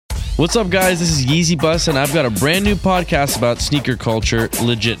What's up, guys? This is Yeezy Bus, and I've got a brand new podcast about sneaker culture,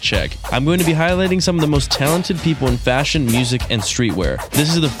 Legit Check. I'm going to be highlighting some of the most talented people in fashion, music, and streetwear. This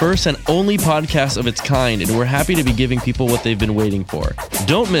is the first and only podcast of its kind, and we're happy to be giving people what they've been waiting for.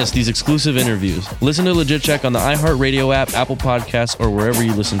 Don't miss these exclusive interviews. Listen to Legit Check on the iHeartRadio app, Apple Podcasts, or wherever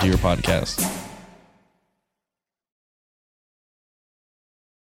you listen to your podcasts.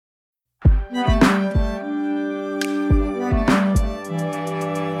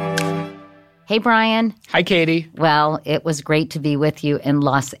 Hey, Brian. Hi, Katie. Well, it was great to be with you in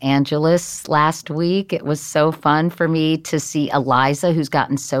Los Angeles last week. It was so fun for me to see Eliza, who's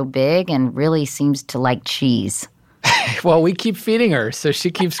gotten so big and really seems to like cheese. Well, we keep feeding her, so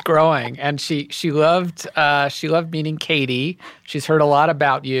she keeps growing. And she loved meeting Katie. She's heard a lot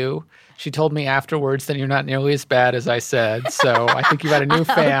about you. She told me afterwards that you're not nearly as bad as I said. So I think you got a new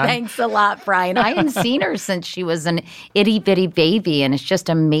fan. Thanks a lot, Brian. I haven't seen her since she was an itty-bitty baby, and it's just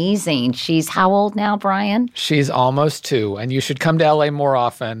amazing. She's how old now, Brian? She's almost 2, and you should come to L.A. more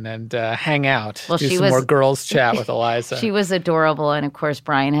often and hang out. Well, do some more girls chat with Eliza. She was adorable, and of course,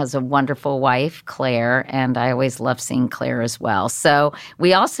 Brian has a wonderful wife, Claire, and I always love seeing Claire as well. So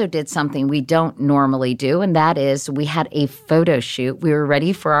we also did something we don't normally do, and that is we had a photo shoot. We were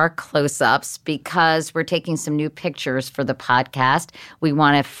ready for our close-ups because we're taking some new pictures for the podcast. We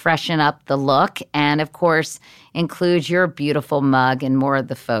want to freshen up the look and, of course, include your beautiful mug in more of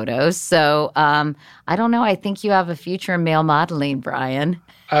the photos. So I don't know. I think you have a future in male modeling, Brian.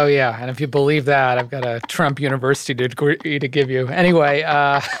 Oh, yeah. And if you believe that, I've got a Trump University degree to give you. Anyway,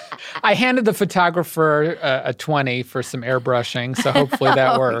 I handed the photographer a 20 for some airbrushing, so hopefully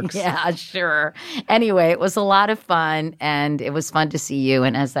that works. Yeah, sure. Anyway, it was a lot of fun, and it was fun to see you.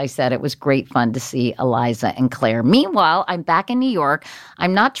 And as I said, it was great fun to see Eliza and Claire. Meanwhile, I'm back in New York.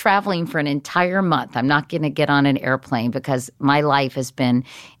 I'm not traveling for an entire month. I'm not going to get on an airplane because my life has been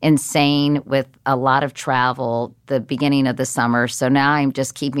insane with a lot of travel the beginning of the summer. So now I'm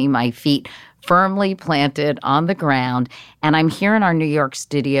just keeping my feet firmly planted on the ground. And I'm here in our New York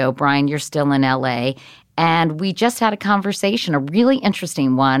studio. Brian, you're still in L.A., and we just had a conversation, a really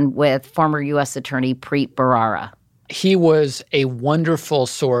interesting one, with former U.S. Attorney Preet Bharara. He was a wonderful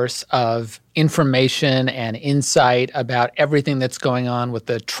source of information and insight about everything that's going on with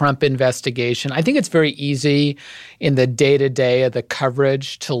the Trump investigation. I think it's very easy in the day-to-day of the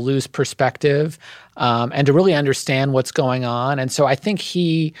coverage to lose perspective and to really understand what's going on. And so I think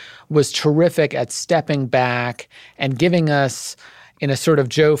he was terrific at stepping back and giving us, in a sort of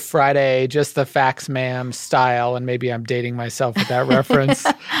Joe Friday, just the facts, ma'am style, and maybe I'm dating myself with that reference,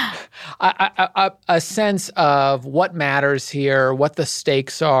 a sense of what matters here, what the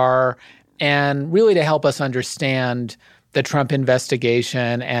stakes are, and really to help us understand the Trump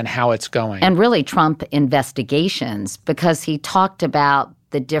investigation and how it's going. And really Trump investigations, because he talked about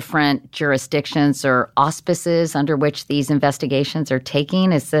the different jurisdictions or auspices under which these investigations are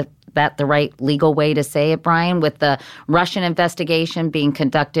taking. Is that the right legal way to say it, Brian? With the Russian investigation being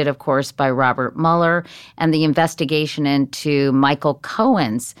conducted, of course, by Robert Mueller, and the investigation into Michael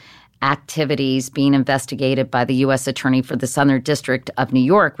Cohen's activities being investigated by the U.S. Attorney for the Southern District of New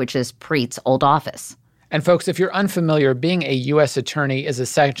York, which is Preet's old office. And folks, if you're unfamiliar, being a U.S. attorney is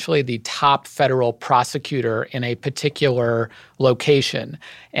essentially the top federal prosecutor in a particular location.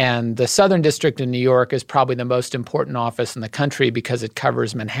 And the Southern District of New York is probably the most important office in the country because it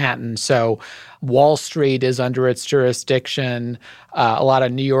covers Manhattan. So Wall Street is under its jurisdiction. A lot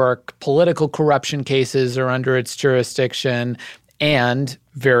of New York political corruption cases are under its jurisdiction. And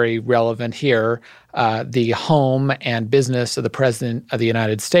very relevant here, the home and business of the President of the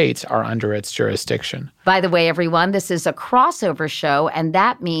United States are under its jurisdiction. By the way, everyone, this is a crossover show, and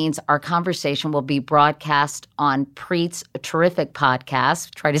that means our conversation will be broadcast on Preet's terrific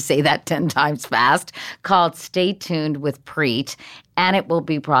podcast, try to say that 10 times fast, called Stay Tuned with Preet. And it will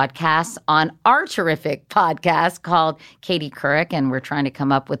be broadcast on our terrific podcast called Katie Couric, and we're trying to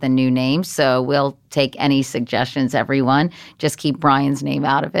come up with a new name. So we'll take any suggestions, everyone. Just keep Brian's name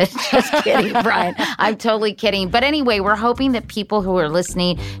out of it. Just kidding, Brian. I'm totally kidding. But anyway, we're hoping that people who are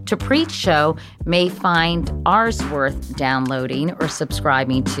listening to Preet's show may find ours worth downloading or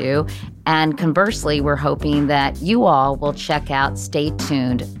subscribing to. And conversely, we're hoping that you all will check out Stay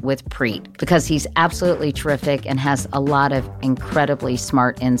Tuned with Preet, because he's absolutely terrific and has a lot of incredibly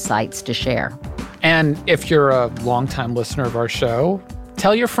smart insights to share. And if you're a longtime listener of our show,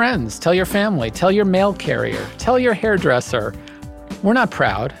 tell your friends, tell your family, tell your mail carrier, tell your hairdresser. We're not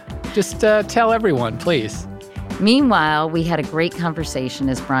proud. Just tell everyone, please. Meanwhile, we had a great conversation,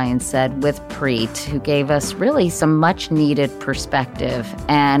 as Brian said, with Preet, who gave us really some much-needed perspective.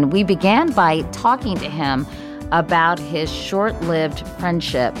 And we began by talking to him about his short-lived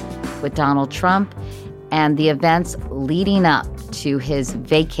friendship with Donald Trump and the events leading up to his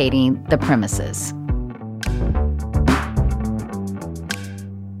vacating the premises.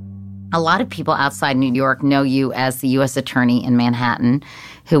 A lot of people outside New York know you as the U.S. Attorney in Manhattan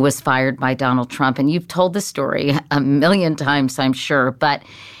who was fired by Donald Trump. And you've told the story a million times, I'm sure. But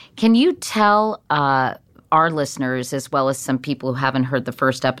can you tell our listeners, as well as some people who haven't heard the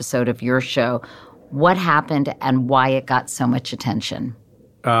first episode of your show, what happened and why it got so much attention?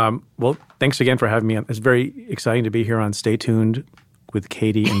 Well, thanks again for having me on. It's very exciting to be here on Stay Tuned with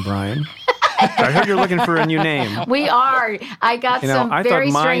Katie and Brian. I heard you're looking for a new name. We are. I got some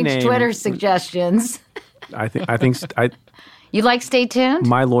very strange Twitter suggestions. I think You like Stay Tuned?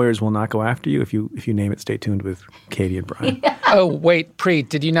 My lawyers will not go after you if you name it Stay Tuned with Katie and Brian. Yeah. Oh, wait, Preet,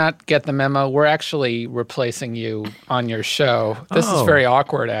 did you not get the memo? We're actually replacing you on your show. This is very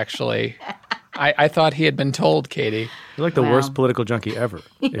awkward, actually. I thought he had been told, Katie. You're like the worst political junkie ever.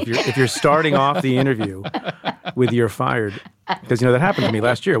 If you're starting off the interview with "you're fired," because that happened to me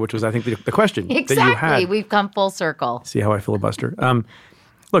last year, which was I think the question that you had. Exactly. We've come full circle. See how I filibuster.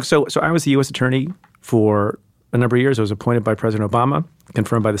 Look, so I was the U.S. Attorney for a number of years. I was appointed by President Obama,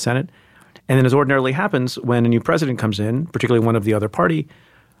 confirmed by the Senate, and then as ordinarily happens when a new president comes in, particularly one of the other party,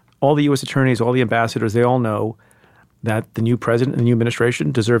 all the U.S. attorneys, all the ambassadors, they all know that the new president and the new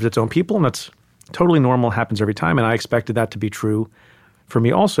administration deserves its own people, and that's totally normal, happens every time, and I expected that to be true for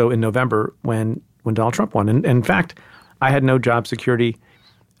me also in November when Donald Trump won. And in fact, I had no job security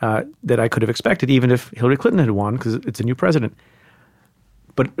that I could have expected, even if Hillary Clinton had won, because it's a new president.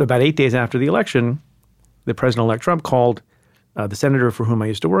 But about 8 days after the election, the President-elect Trump called the senator for whom I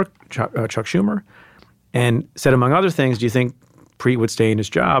used to work, Chuck Schumer, and said, among other things, do you think Preet would stay in his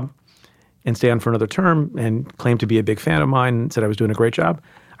job and stay on for another term, and claimed to be a big fan of mine and said I was doing a great job.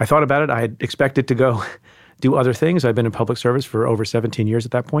 I thought about it. I had expected to go do other things. I've been in public service for over 17 years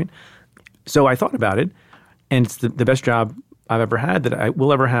at that point. So I thought about it, and it's the best job I've ever had, that I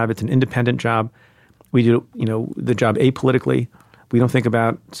will ever have. It's an independent job. We do, the job apolitically. We don't think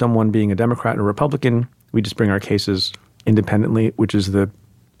about someone being a Democrat or Republican. We just bring our cases independently, which is the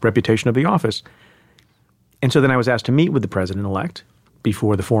reputation of the office. And so then I was asked to meet with the president-elect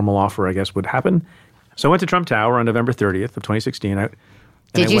before the formal offer, I guess, would happen. So I went to Trump Tower on November 30th of 2016.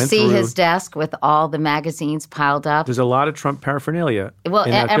 Did you see his desk with all the magazines piled up? There's a lot of Trump paraphernalia. Well,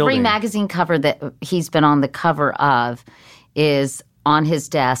 in that every building. magazine cover that he's been on the cover of is on his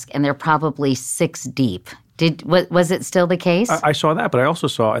desk, and they're probably 6 deep. Was it still the case? I saw that, but I also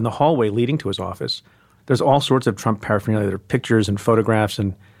saw in the hallway leading to his office, there's all sorts of Trump paraphernalia. There are pictures and photographs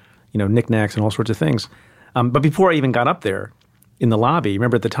and knickknacks and all sorts of things. But before I even got up there, in the lobby,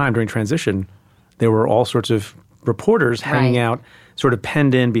 remember at the time during transition, there were all sorts of reporters hanging out, sort of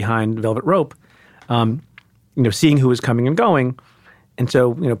penned in behind velvet rope, seeing who was coming and going. And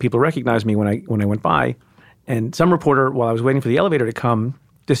so, people recognized me when I went by. And some reporter, while I was waiting for the elevator to come,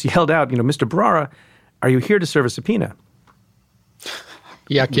 just yelled out, Mr. Bharara, are you here to serve a subpoena?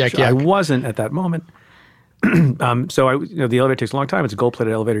 Yuck. I wasn't at that moment. So the elevator takes a long time. It's a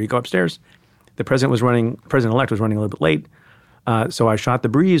gold-plated elevator. You go upstairs. The president-elect was running a little bit late. So I shot the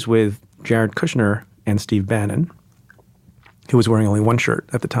breeze with Jared Kushner and Steve Bannon, who was wearing only one shirt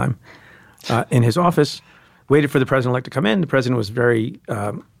at the time, in his office, waited for the president-elect to come in. The president was very,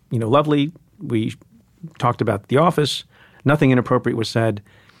 lovely. We talked about the office. Nothing inappropriate was said.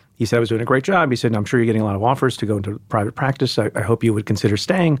 He said I was doing a great job. He said, I'm sure you're getting a lot of offers to go into private practice. I hope you would consider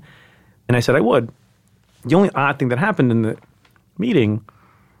staying. And I said I would. The only odd thing that happened in the meeting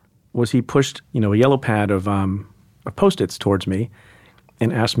was he pushed, a yellow pad of Post-its towards me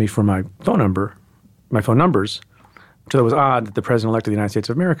and asked me for my phone numbers. So it was odd that the president-elect of the United States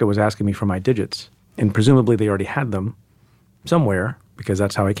of America was asking me for my digits. And presumably they already had them somewhere, because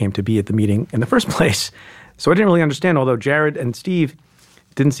that's how I came to be at the meeting in the first place. So I didn't really understand, although Jared and Steve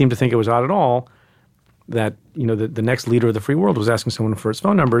didn't seem to think it was odd at all that, the next leader of the free world was asking someone for his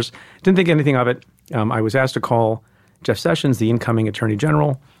phone numbers. Didn't think anything of it. I was asked to call Jeff Sessions, the incoming attorney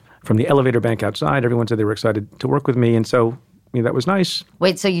general, from the elevator bank outside. Everyone said they were excited to work with me. And so, that was nice.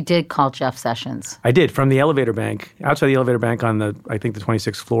 Wait, so you did call Jeff Sessions? I did, from the outside the elevator bank on the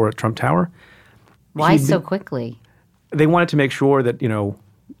 26th floor at Trump Tower. Why so quickly? They wanted to make sure that,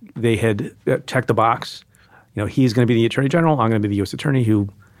 they had checked the box. He's going to be the attorney general. I'm going to be the U.S. attorney who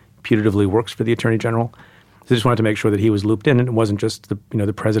putatively works for the attorney general. So they just wanted to make sure that he was looped in, and it wasn't just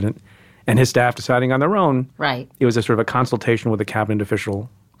the president and his staff deciding on their own. Right. It was a sort of a consultation with a cabinet official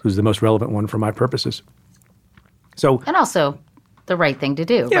who's the most relevant one for my purposes. And also the right thing to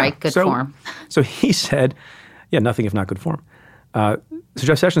do, right? Good form. So he said, nothing if not good form. So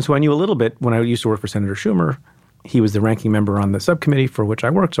Jeff Sessions, who I knew a little bit when I used to work for Senator Schumer, He was the ranking member on the subcommittee for which I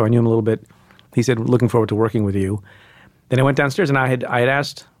worked, so I knew him a little bit. He said, looking forward to working with you. Then I went downstairs, and I had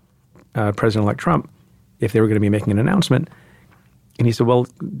asked President-elect Trump if they were going to be making an announcement. And he said, well,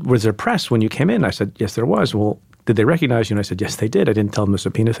 was there press when you came in? I said, yes, there was. Well, did they recognize you? And I said, yes, they did. I didn't tell them the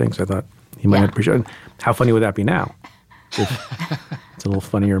subpoena thing, so I thought he might not appreciate it. How funny would that be now? It's a little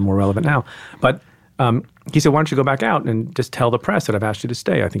funnier and more relevant now. But he said, why don't you go back out and just tell the press that I've asked you to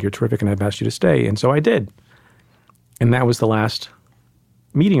stay. I think you're terrific, and I've asked you to stay. And so I did. And that was the last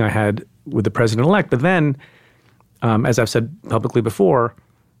meeting I had with the president-elect. But then, as I've said publicly before,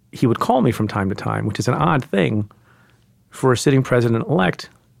 he would call me from time to time, which is an odd thing for a sitting president-elect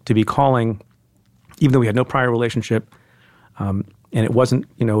to be calling, even though we had no prior relationship, and it wasn't,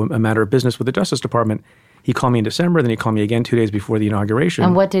 a matter of business with the Justice Department. He called me in December, then he called me again 2 days before the inauguration.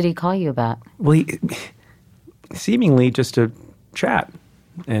 And what did he call you about? Well, he seemingly just to chat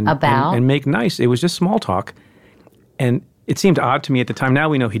and make nice. It was just small talk. And it seemed odd to me at the time. Now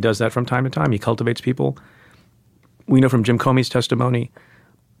we know he does that from time to time. He cultivates people. We know from Jim Comey's testimony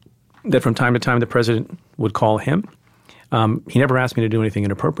that from time to time the president would call him. He never asked me to do anything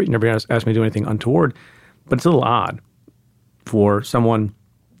inappropriate. He never asked me to do anything untoward. But it's a little odd for someone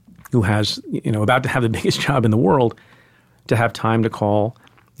who has, about to have the biggest job in the world to have time to call,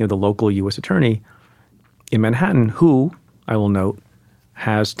 the local U.S. attorney in Manhattan, who, I will note,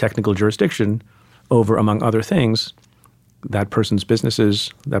 has technical jurisdiction over, among other things, that person's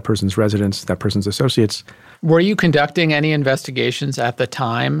businesses, that person's residents, that person's associates. Were you conducting any investigations at the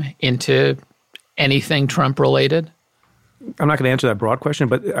time into anything Trump-related? I'm not going to answer that broad question,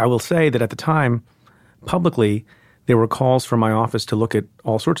 but I will say that at the time, publicly, there were calls from my office to look at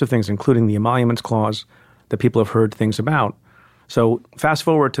all sorts of things, including the emoluments clause that people have heard things about. So fast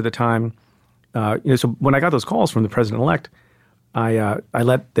forward to the time, so when I got those calls from the president-elect, I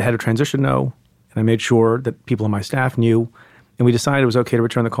let the head of transition know, and I made sure that people on my staff knew, and we decided it was okay to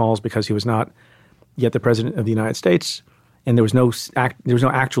return the calls because he was not yet the president of the United States, and there was no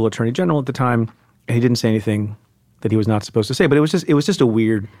actual attorney general at the time, and he didn't say anything that he was not supposed to say. But it was just a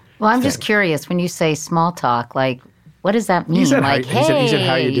weird. Well, I'm thing. Just curious, when you say small talk, like, what does that mean? He said, like, he said,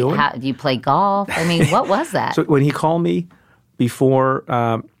 how you doing? Do you play golf? I mean, what was that? So when he called me before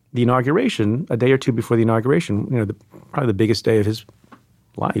the inauguration, a day or two before the inauguration, probably the biggest day of his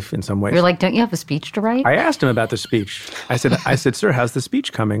life in some ways. You're like, don't you have a speech to write? I asked him about the speech. I said, sir, how's the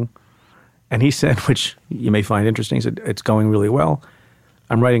speech coming? And he said, which you may find interesting, he said, it's going really well.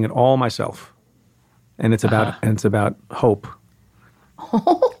 I'm writing it all myself. And it's about hope.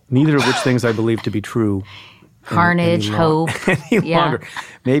 Neither of which things I believe to be true. Carnage, hope. Longer.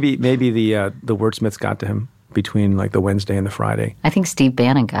 Maybe the wordsmiths got to him between like the Wednesday and the Friday. I think Steve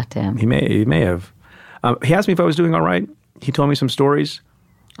Bannon got to him. He may have. He asked me if I was doing all right. He told me some stories.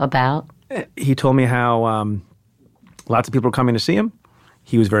 About? He told me how lots of people were coming to see him.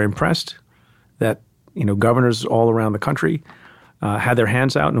 He was very impressed that governors all around the country had their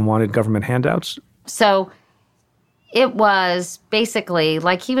hands out and wanted government handouts. So it was basically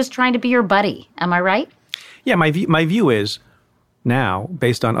like he was trying to be your buddy. Am I right? Yeah, my view is now,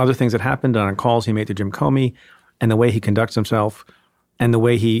 based on other things that happened, on calls he made to Jim Comey, and the way he conducts himself, and the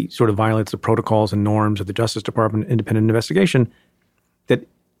way he sort of violates the protocols and norms of the Justice Department independent investigation,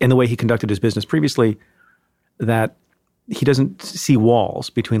 and the way he conducted his business previously, that he doesn't see walls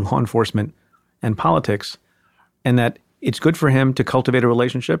between law enforcement and politics, and that it's good for him to cultivate a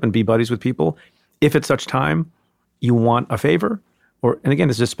relationship and be buddies with people if at such time you want a favor, and again,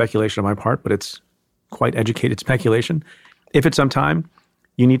 this is just speculation on my part, but it's quite educated speculation. If at some time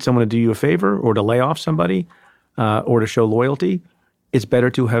you need someone to do you a favor or to lay off somebody or to show loyalty, it's better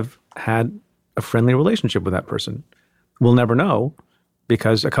to have had a friendly relationship with that person. We'll never know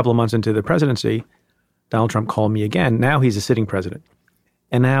because a couple of months into the presidency, Donald Trump called me again. Now he's a sitting president.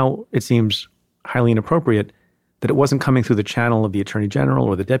 And now it seems highly inappropriate that it wasn't coming through the channel of the attorney general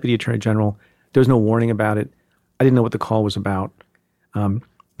or the deputy attorney general. There was no warning about it. I didn't know what the call was about.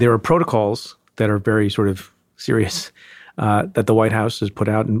 There are protocols that are very sort of serious that the White House has put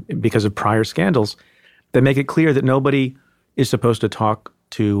out because of prior scandals that make it clear that nobody is supposed to talk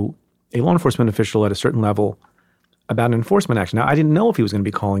to a law enforcement official at a certain level about an enforcement action. Now, I didn't know if he was going to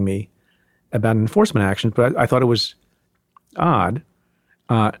be calling me about an enforcement action, but I thought it was odd.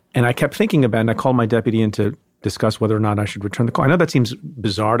 And I kept thinking about it, and I called my deputy in to discuss whether or not I should return the call. I know that seems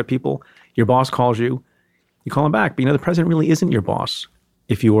bizarre to people. Your boss calls you, you call him back, but the president really isn't your boss.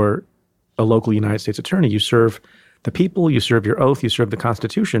 If you are a local United States attorney, you serve the people, you serve your oath, you serve the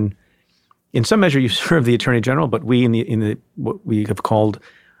Constitution. In some measure, you serve the Attorney General, but we in what we have called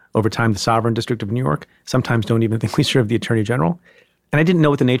over time the Sovereign District of New York sometimes don't even think we serve the Attorney General. And I didn't know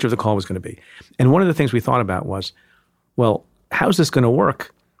what the nature of the call was going to be. And one of the things we thought about was, well, how's this going to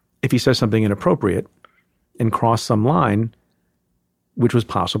work if he says something inappropriate and cross some line, which was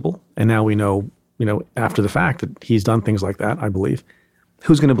possible. And now we know, after the fact that he's done things like that, I believe.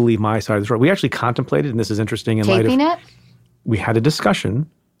 Who's going to believe my side of the story? We actually contemplated, and this is interesting in light of... Taping it? We had a discussion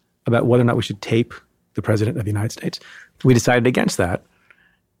about whether or not we should tape the President of the United States. We decided against that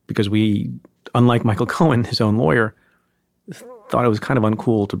because we, unlike Michael Cohen, his own lawyer, thought it was kind of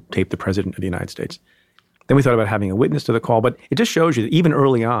uncool to tape the President of the United States. Then we thought about having a witness to the call, but it just shows you that even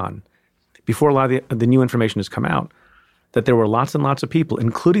early on, before a lot of the new information has come out, that there were lots and lots of people,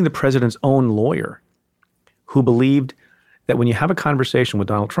 including the president's own lawyer, who believed that when you have a conversation with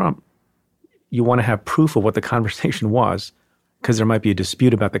Donald Trump, you want to have proof of what the conversation was, because there might be a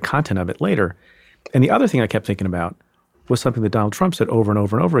dispute about the content of it later. And the other thing I kept thinking about was something that Donald Trump said over and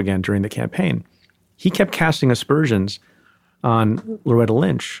over and over again during the campaign. He kept casting aspersions on Loretta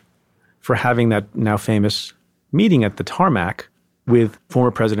Lynch for having that now famous meeting at the tarmac with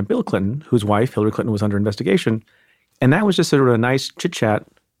former President Bill Clinton, whose wife, Hillary Clinton, was under investigation. And that was just sort of a nice chit-chat,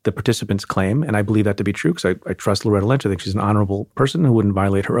 the participants claim, and I believe that to be true because I trust Loretta Lynch. I think she's an honorable person who wouldn't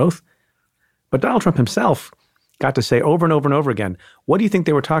violate her oath. But Donald Trump himself got to say over and over and over again, what do you think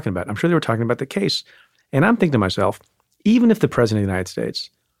they were talking about? I'm sure they were talking about the case. And I'm thinking to myself, even if the President of the United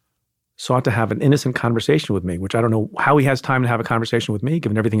States sought to have an innocent conversation with me, which I don't know how he has time to have a conversation with me,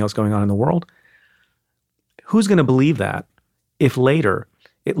 given everything else going on in the world, who's going to believe that if later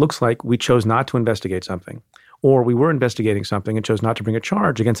it looks like we chose not to investigate something, or we were investigating something and chose not to bring a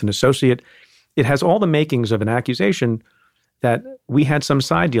charge against an associate? It has all the makings of an accusation that we had some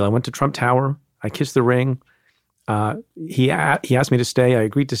side deal. I went to Trump Tower. I kissed the ring. He asked me to stay. I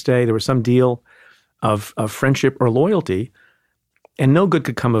agreed to stay. There was some deal of friendship or loyalty, and no good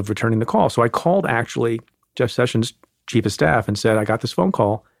could come of returning the call. So I called actually Jeff Sessions' chief of staff and said, I got this phone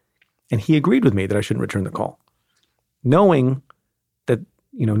call, and he agreed with me that I shouldn't return the call. Knowing what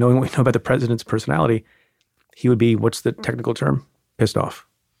we know about the president's personality, he would be, what's the technical term? Pissed off.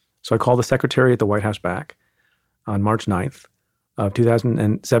 So I called the secretary at the White House back on March 9th of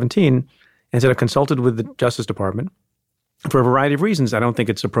 2017 and said, I've consulted with the Justice Department. For a variety of reasons, I don't think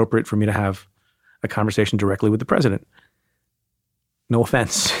it's appropriate for me to have a conversation directly with the president. No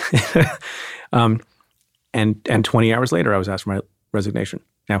offense. And 20 hours later, I was asked for my resignation.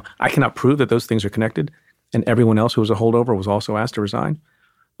 Now, I cannot prove that those things are connected, and everyone else who was a holdover was also asked to resign.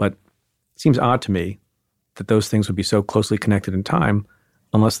 But it seems odd to me that those things would be so closely connected in time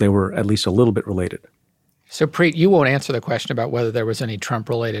unless they were at least a little bit related. So, Preet, you won't answer the question about whether there was any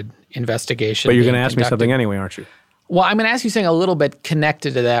Trump-related investigation. But you're going to ask me something anyway, aren't you? Well, I'm going to ask you something a little bit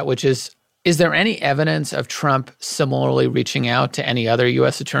connected to that, which is there any evidence of Trump similarly reaching out to any other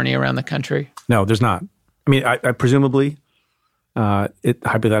U.S. attorney around the country? No, there's not. I mean, I presumably,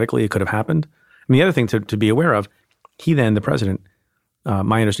 hypothetically, it could have happened. I mean, the other thing to be aware of, he then, the president,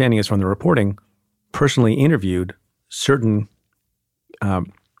 my understanding is from the reporting, personally interviewed certain,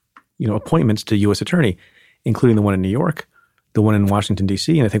 appointments to U.S. attorney, including the one in New York, the one in Washington,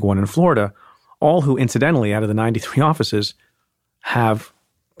 D.C., and I think one in Florida, all who, incidentally, out of the 93 offices, have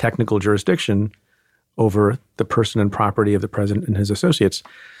technical jurisdiction over the person and property of the president and his associates.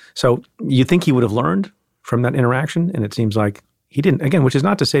 So you think he would have learned from that interaction, and it seems like he didn't. Again, which is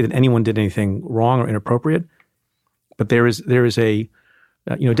not to say that anyone did anything wrong or inappropriate, but there is a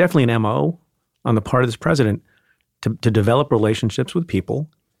definitely an MO on the part of this president to develop relationships with people,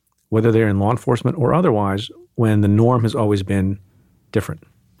 whether they're in law enforcement or otherwise, when the norm has always been different.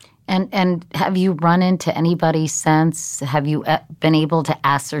 And have you run into anybody since? Have you been able to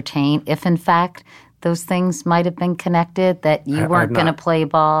ascertain if, in fact, those things might have been connected, that you weren't going to play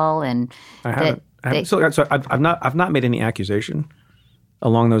ball? And I haven't. So I've not made any accusation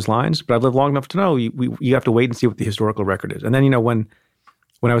along those lines, but I've lived long enough to know you have to wait and see what the historical record is. And then, when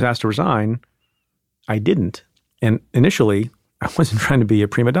I was asked to resign, I didn't. And initially, I wasn't trying to be a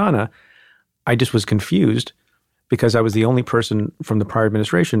prima donna. I just was confused because I was the only person from the prior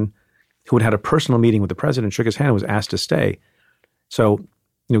administration who had had a personal meeting with the president, shook his hand, and was asked to stay. So,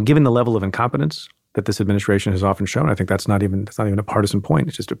 given the level of incompetence that this administration has often shown, I think that's not even a partisan point.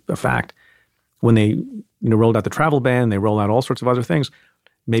 It's just a fact. When they rolled out the travel ban, they rolled out all sorts of other things.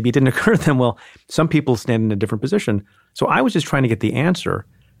 Maybe it didn't occur to them, well, some people stand in a different position. So I was just trying to get the answer.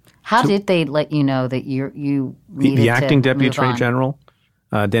 How did they let you know that you needed to The acting deputy move attorney on? general,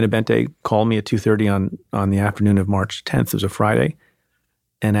 Dana Bente, called me at 2:30 on the afternoon of March 10th. It was a Friday,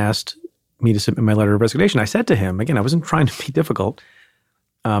 and asked me to submit my letter of resignation. I said to him, again, I wasn't trying to be difficult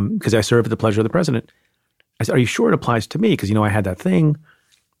because I serve at the pleasure of the president. I said, are you sure it applies to me? Because, I had that thing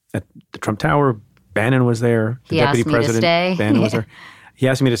at the Trump Tower, Bannon was there. The He deputy asked me to president, stay. Bannon was there. He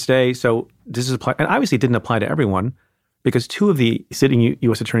asked me to stay. So this is and obviously it didn't apply to everyone because two of the sitting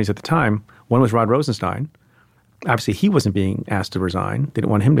U.S. attorneys at the time, one was Rod Rosenstein. Obviously, he wasn't being asked to resign. They didn't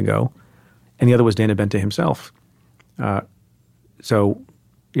want him to go. And the other was Dana Bente himself. So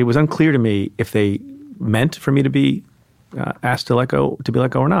it was unclear to me if they meant for me to be asked to be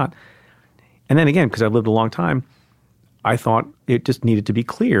let go or not. And then again, because I've lived a long time, I thought it just needed to be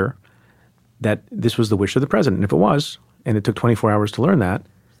clear that this was the wish of the president. And if it was, and it took 24 hours to learn that,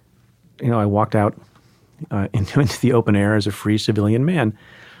 I walked out into the open air as a free civilian man.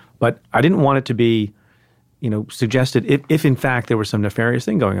 But I didn't want it to be, suggested if in fact there was some nefarious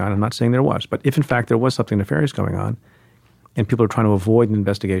thing going on. I'm not saying there was, but if in fact there was something nefarious going on and people are trying to avoid an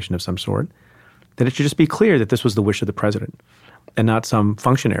investigation of some sort, then it should just be clear that this was the wish of the president and not some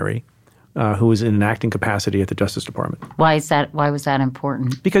functionary who was in an acting capacity at the Justice Department. Why was that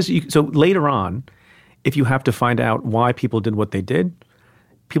important? Because so later on, if you have to find out why people did what they did,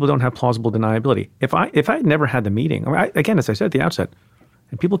 people don't have plausible deniability. If I had never had the meeting, again, as I said at the outset,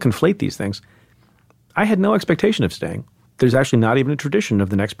 and people conflate these things, I had no expectation of staying. There's actually not even a tradition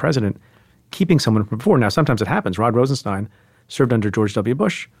of the next president keeping someone from before. Now, sometimes it happens. Rod Rosenstein served under George W.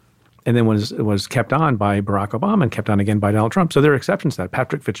 Bush and then was kept on by Barack Obama and kept on again by Donald Trump. So there are exceptions to that.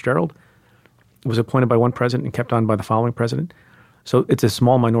 Patrick Fitzgerald was appointed by one president and kept on by the following president. So it's a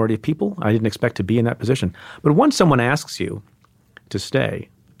small minority of people. I didn't expect to be in that position. But once someone asks you to stay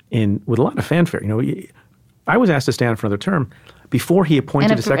with a lot of fanfare, I was asked to stay on for another term before he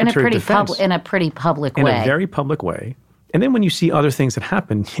appointed a Secretary of Defense. In a pretty public way. In a very public way. And then when you see other things that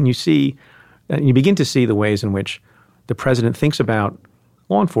happen, and you begin to see the ways in which the president thinks about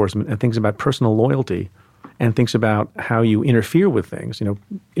law enforcement and thinks about personal loyalty and thinks about how you interfere with things,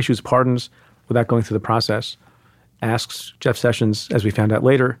 issues pardons without going through the process, asks Jeff Sessions, as we found out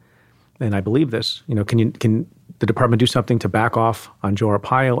later, and I believe this, can the department do something to back off on Joe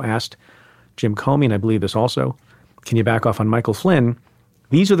Arpaio, asked Jim Comey, and I believe this also, can you back off on Michael Flynn?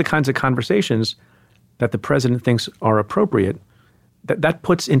 These are the kinds of conversations that the president thinks are appropriate. That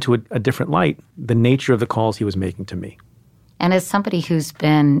puts into a different light the nature of the calls he was making to me. And as somebody who's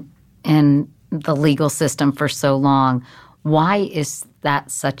been in the legal system for so long, why is that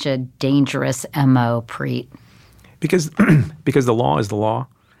such a dangerous MO, Preet? Because the law is the law,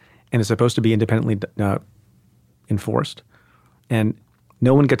 and it's supposed to be independently enforced, and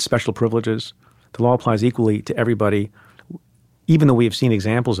no one gets special privileges. The law applies equally to everybody, even though we have seen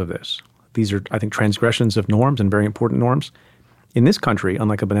examples of this. These are, I think, transgressions of norms and very important norms. In this country,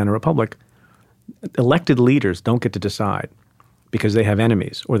 unlike a banana republic, elected leaders don't get to decide because they have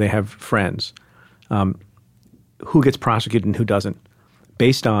enemies or they have friends who gets prosecuted and who doesn't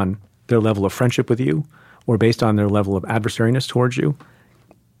based on their level of friendship with you or based on their level of adversariness towards you.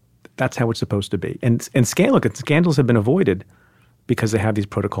 That's how it's supposed to be. And scandals have been avoided because they have these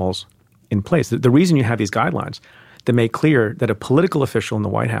protocols in place. The reason you have these guidelines that make clear that a political official in the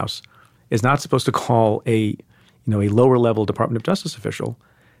White House is not supposed to call a lower level Department of Justice official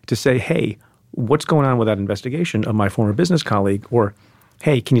to say, hey, what's going on with that investigation of my former business colleague? Or,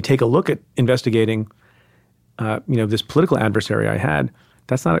 hey, can you take a look at investigating this political adversary I had?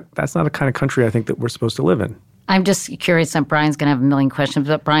 That's not a kind of country I think that we're supposed to live in. I'm just curious, and Brian's going to have a million questions,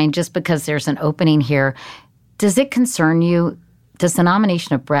 but Brian, just because there's an opening here, does it concern you? Does the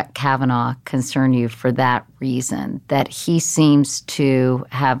nomination of Brett Kavanaugh concern you for that reason, that he seems to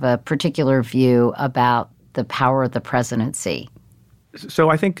have a particular view about the power of the presidency? So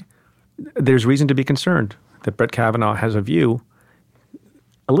I think there's reason to be concerned that Brett Kavanaugh has a view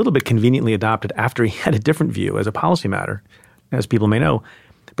a little bit conveniently adopted after he had a different view as a policy matter. As people may know,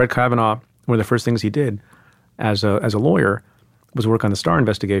 Brett Kavanaugh, one of the first things he did as a lawyer was work on the Starr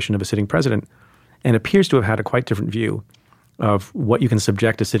investigation of a sitting president and appears to have had a quite different view of what you can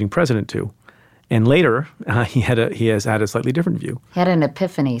subject a sitting president to. And later, he has had a slightly different view. He had an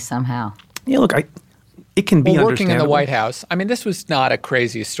epiphany somehow. Yeah, look, it can be understandable. Working in the White House, I mean, this was not a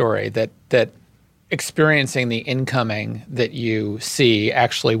crazy story that experiencing the incoming that you see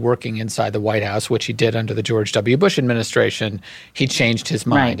actually working inside the White House, which he did under the George W. Bush administration, he changed his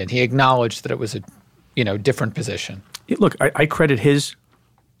mind and he acknowledged that it was a different position. Look, I credit his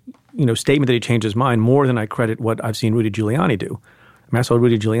statement that he changed his mind more than I credit what I've seen Rudy Giuliani do. I saw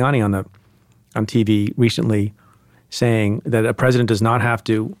Rudy Giuliani on TV recently saying that a president does not have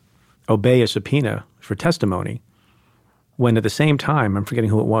to obey a subpoena for testimony when at the same time, I'm forgetting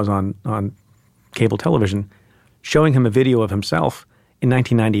who it was on cable television, showing him a video of himself in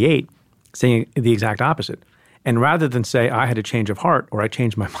 1998 saying the exact opposite. And rather than say, I had a change of heart or I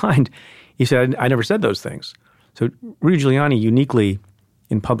changed my mind, he said, I never said those things. So Rudy Giuliani uniquely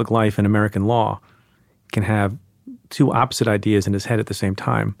in public life and American law can have two opposite ideas in his head at the same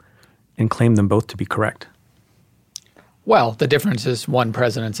time and claim them both to be correct? Well, the difference is one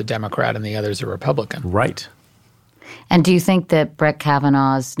president's a Democrat and the other's a Republican. Right. And do you think that Brett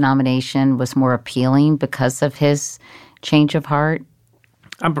Kavanaugh's nomination was more appealing because of his change of heart?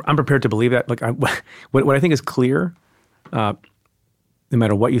 I'm prepared to believe that. Like, what I think is clear, no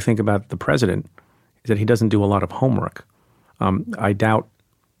matter what you think about the president, is that he doesn't do a lot of homework. I doubt,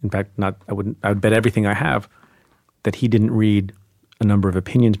 in fact, I would bet everything I have that he didn't read a number of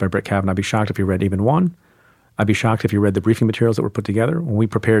opinions by Brett Kavanaugh. I'd be shocked if he read even one. I'd be shocked if he read the briefing materials that were put together when we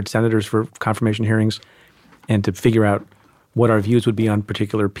prepared senators for confirmation hearings and to figure out what our views would be on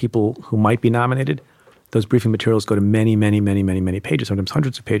particular people who might be nominated. Those briefing materials go to many, many, many, many, many pages, sometimes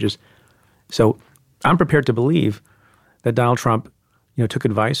hundreds of pages. So I'm prepared to believe that Donald Trump, took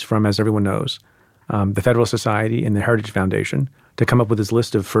advice from, as everyone knows, the Federalist Society and the Heritage Foundation to come up with his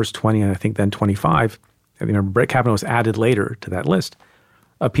list of first 20 and I think then 25. Brett Kavanaugh was added later to that list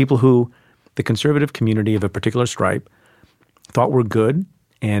of people who the conservative community of a particular stripe thought were good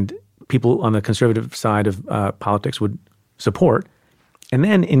and people on the conservative side of politics would support. And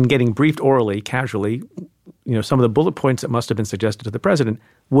then in getting briefed orally, casually, some of the bullet points that must have been suggested to the president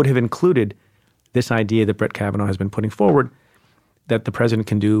would have included this idea that Brett Kavanaugh has been putting forward, that the president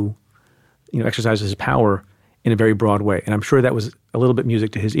can do, exercise his power in a very broad way. And I'm sure that was a little bit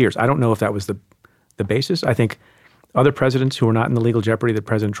music to his ears. I don't know if that was the basis. I think other presidents who are not in the legal jeopardy that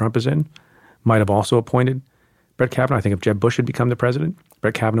President Trump is in might have also appointed Brett Kavanaugh. I think if Jeb Bush had become the president,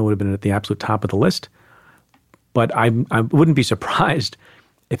 Brett Kavanaugh would have been at the absolute top of the list. But I wouldn't be surprised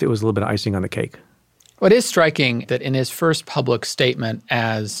if it was a little bit of icing on the cake. Well, it is striking that in his first public statement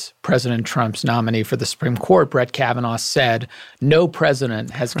as President Trump's nominee for the Supreme Court, Brett Kavanaugh said, no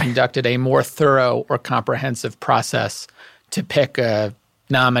president has conducted a more thorough or comprehensive process to pick a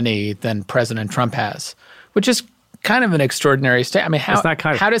nominee than President Trump has, which is kind of an extraordinary statement. I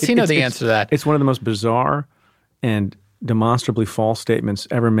mean, how does he know the answer to that? It's one of the most bizarre and demonstrably false statements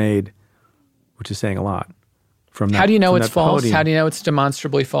ever made, which is saying a lot. How do you know it's false? How do you know it's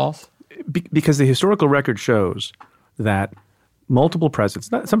demonstrably false? Because the historical record shows that multiple presidents,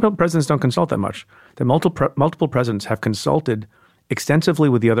 some presidents don't consult that much, that multiple presidents have consulted extensively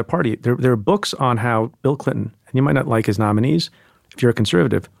with the other party. There are books on how Bill Clinton, and you might not like his nominees if you're a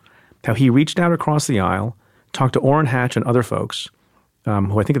conservative, how he reached out across the aisle, talked to Orrin Hatch and other folks,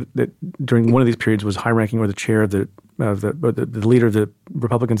 who I think that during one of these periods was high-ranking or the chair of the leader of the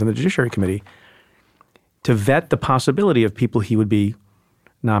Republicans on the Judiciary Committee, to vet the possibility of people he would be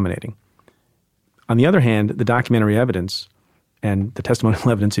nominating. On the other hand, the documentary evidence and the testimonial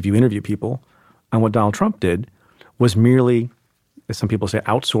evidence, if you interview people on what Donald Trump did, was merely, as some people say,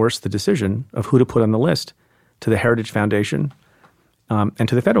 outsource the decision of who to put on the list to the Heritage Foundation and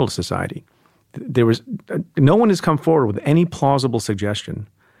to the Federalist Society. There was no one has come forward with any plausible suggestion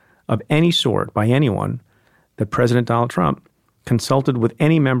of any sort by anyone that President Donald Trump consulted with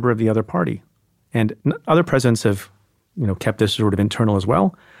any member of the other party. And other presidents have, kept this sort of internal as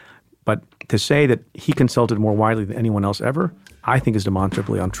well. But to say that he consulted more widely than anyone else ever, I think is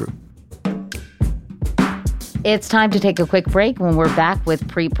demonstrably untrue. It's time to take a quick break. When we're back with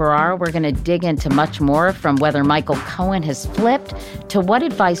Preet Bharara, we're going to dig into much more, from whether Michael Cohen has flipped to what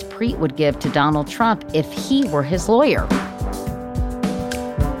advice Preet would give to Donald Trump if he were his lawyer.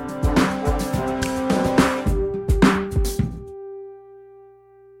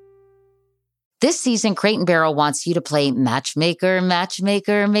 This season, Crate & Barrel wants you to play Matchmaker,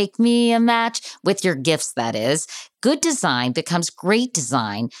 Matchmaker, Make Me a Match with your gifts, that is. Good design becomes great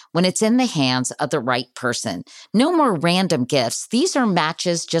design when it's in the hands of the right person. No more random gifts. These are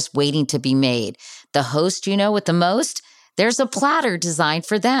matches just waiting to be made. The host you know with the most? There's a platter designed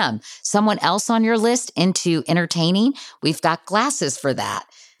for them. Someone else on your list into entertaining? We've got glasses for that.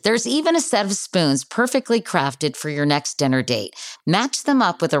 There's even a set of spoons perfectly crafted for your next dinner date. Match them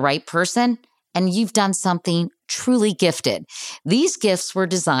up with the right person, and you've done something truly gifted. These gifts were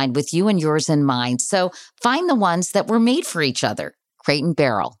designed with you and yours in mind, so find the ones that were made for each other. Crate &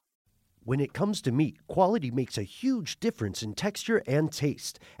 Barrel. When it comes to meat, quality makes a huge difference in texture and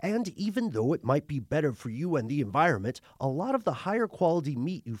taste. And even though it might be better for you and the environment, a lot of the higher quality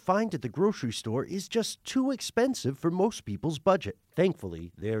meat you find at the grocery store is just too expensive for most people's budget.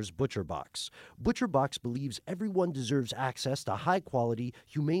 Thankfully, there's ButcherBox. ButcherBox believes everyone deserves access to high-quality,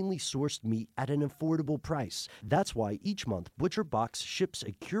 humanely sourced meat at an affordable price. That's why each month, ButcherBox ships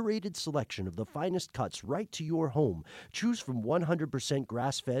a curated selection of the finest cuts right to your home. Choose from 100%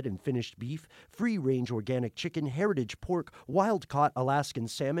 grass-fed and finished beef, free-range organic chicken, heritage pork, wild-caught Alaskan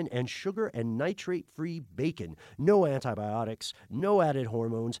salmon, and sugar and nitrate-free bacon. No antibiotics, no added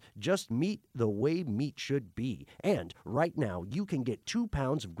hormones, just meat the way meat should be. And right now, you can get 2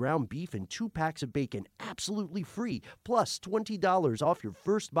 pounds of ground beef and 2 packs of bacon absolutely free, plus $20 off your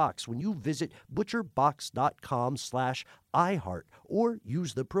first box when you visit butcherbox.com/iHeart or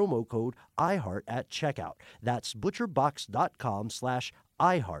use the promo code iHeart at checkout. That's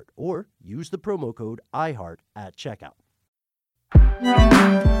butcherbox.com/iHeart or use the promo code iHeart at checkout.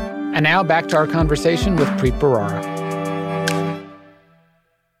 And now back to our conversation with Preet Bharara.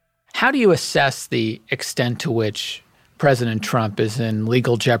 How do you assess the extent to which President Trump is in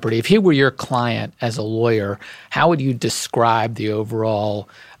legal jeopardy? If he were your client as a lawyer, how would you describe the overall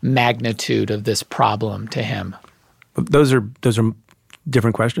magnitude of this problem to him? Those are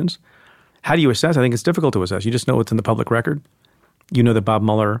different questions. How do you assess? I think it's difficult to assess. You just know what's in the public record. You know that Bob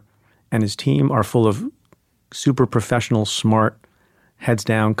Mueller and his team are full of super professional, smart, heads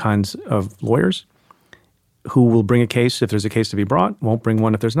down kinds of lawyers who will bring a case if there's a case to be brought, won't bring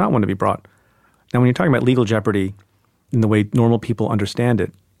one if there's not one to be brought. Now, when you're talking about legal jeopardy in the way normal people understand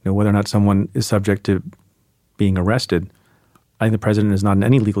it, whether or not someone is subject to being arrested, I think the president is not in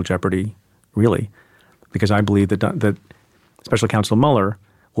any legal jeopardy, really, because I believe that Special Counsel Mueller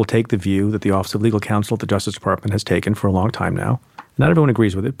will take the view that the Office of Legal Counsel at the Justice Department has taken for a long time now. Not everyone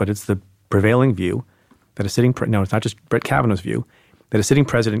agrees with it, but it's the prevailing view that it's not just Brett Kavanaugh's view, that a sitting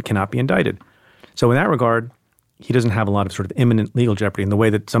president cannot be indicted. So in that regard, he doesn't have a lot of sort of imminent legal jeopardy in the way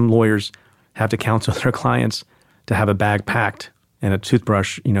that some lawyers have to counsel their clients to have a bag packed and a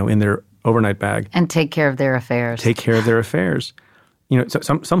toothbrush, in their overnight bag. And take care of their affairs.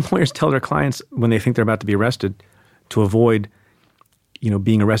 So some lawyers tell their clients when they think they're about to be arrested to avoid,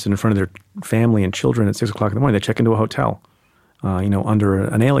 being arrested in front of their family and children at 6 o'clock in the morning. They check into a hotel, under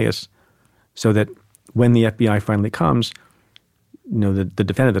an alias, so that when the FBI finally comes, the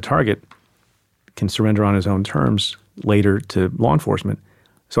defendant, the target, can surrender on his own terms later to law enforcement.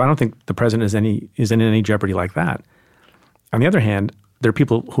 So I don't think the president is in any jeopardy like that. On the other hand, there are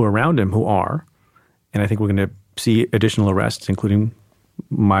people who are around him who are, and I think we're going to see additional arrests, including,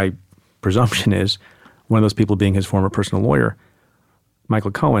 my presumption is, one of those people being his former personal lawyer,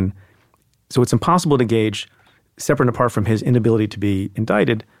 Michael Cohen. So it's impossible to gauge, separate and apart from his inability to be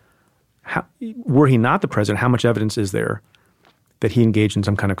indicted, were he not the president, how much evidence is there that he engaged in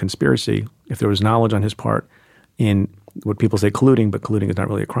some kind of conspiracy, if there was knowledge on his part in what people say colluding, but colluding is not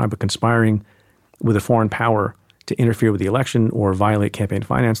really a crime, but conspiring with a foreign power to interfere with the election or violate campaign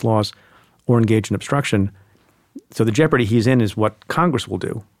finance laws or engage in obstruction. So the jeopardy he's in is what Congress will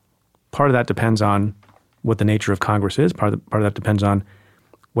do. Part of that depends on what the nature of Congress is. Part of that depends on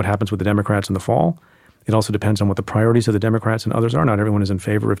what happens with the Democrats in the fall. It also depends on what the priorities of the Democrats and others are. Not everyone is in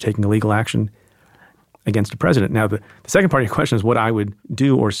favor of taking illegal action against the president. Now, the second part of your question is what I would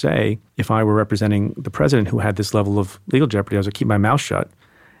do or say if I were representing the president who had this level of legal jeopardy. I would keep my mouth shut.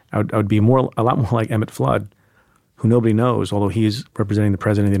 I would be a lot more like Emmett Flood, who nobody knows, although he's representing the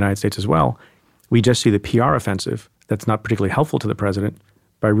president of the United States as well. We just see the PR offensive that's not particularly helpful to the president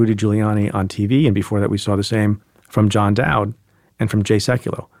by Rudy Giuliani on TV, and before that we saw the same from John Dowd and from Jay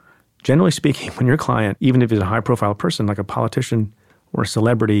Sekulow. Generally speaking, when your client, even if he's a high-profile person like a politician or a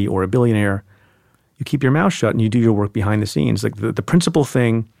celebrity or a billionaire, you keep your mouth shut and you do your work behind the scenes. Like the principal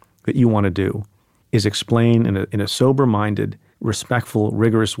thing that you want to do is explain in a sober-minded, respectful,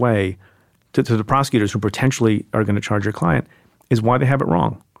 rigorous way to the prosecutors who potentially are going to charge your client is why they have it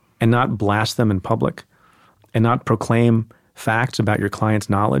wrong, and not blast them in public and not proclaim facts about your client's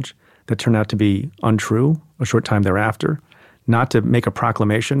knowledge that turn out to be untrue a short time thereafter, not to make a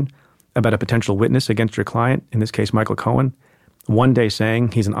proclamation about a potential witness against your client, in this case Michael Cohen, one day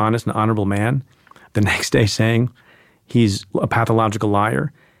saying he's an honest and honorable man, the next day saying he's a pathological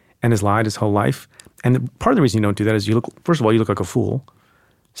liar and has lied his whole life. And part of the reason you don't do that is first of all, you look like a fool.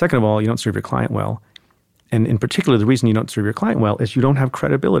 Second of all, you don't serve your client well. And in particular, the reason you don't serve your client well is you don't have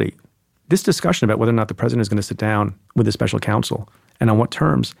credibility. This discussion about whether or not the president is going to sit down with the special counsel and on what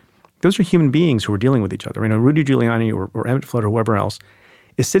terms, those are human beings who are dealing with each other. Rudy Giuliani or Emmett Flood or whoever else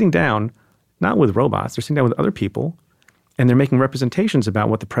is sitting down, not with robots, they're sitting down with other people, and they're making representations about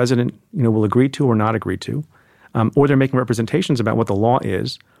what the president, will agree to or not agree to, or they're making representations about what the law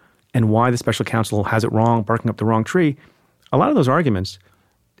is and why the special counsel has it wrong, barking up the wrong tree. A lot of those arguments,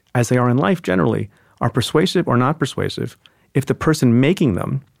 as they are in life generally, are persuasive or not persuasive if the person making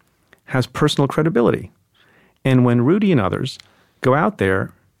them has personal credibility. And when Rudy and others go out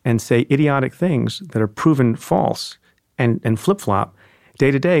there and say idiotic things that are proven false and flip-flop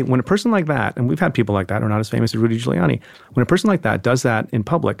day to day, when a person like that, and we've had people like that who are not as famous as Rudy Giuliani, when a person like that does that in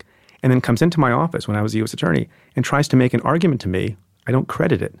public and then comes into my office when I was the U.S. attorney and tries to make an argument to me, I don't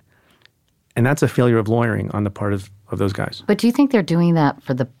credit it. And that's a failure of lawyering on the part of those guys. But do you think they're doing that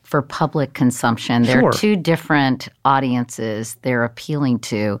for public consumption? There are Sure. two different audiences they're appealing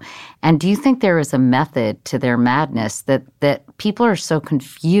to. And do you think there is a method to their madness that people are so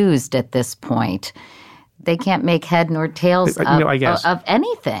confused at this point, they can't make head nor tails of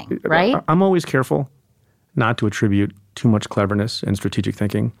anything, right? I'm always careful not to attribute too much cleverness and strategic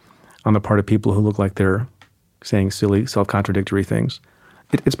thinking on the part of people who look like they're saying silly, self-contradictory things.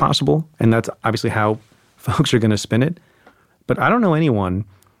 It's possible, and that's obviously how folks are going to spin it. But I don't know anyone,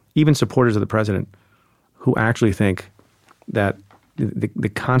 even supporters of the president, who actually think that the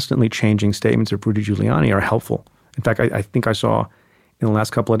constantly changing statements of Rudy Giuliani are helpful. In fact, I think I saw in the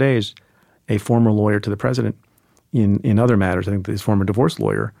last couple of days a former lawyer to the president in other matters, I think his former divorce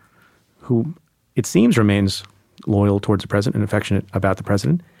lawyer, who it seems remains loyal towards the president and affectionate about the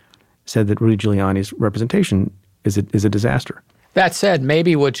president, said that Rudy Giuliani's representation is a disaster. That said,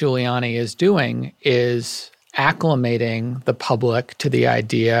 maybe what Giuliani is doing is acclimating the public to the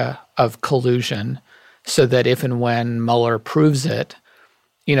idea of collusion so that if and when Mueller proves it,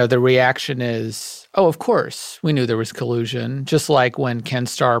 the reaction is, oh, of course, we knew there was collusion. Just like when Ken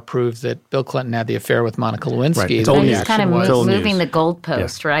Starr proved that Bill Clinton had the affair with Monica Lewinsky. Right. It's the old He's news. kind of was, moving the goalpost,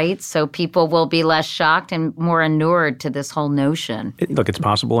 Yes. right? So people will be less shocked and more inured to this whole notion. Look, it's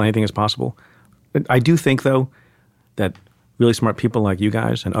possible. Anything is possible. But I do think, though, that really smart people like you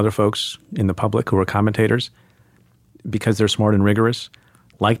guys and other folks in the public who are commentators, because they're smart and rigorous,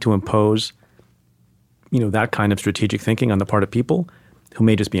 like to impose, that kind of strategic thinking on the part of people who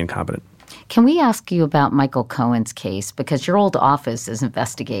may just be incompetent. Can we ask you about Michael Cohen's case? Because your old office is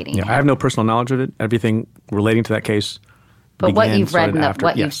investigating Yeah, him. I have no personal knowledge of it. Everything relating to that case But what began, you've read, started after.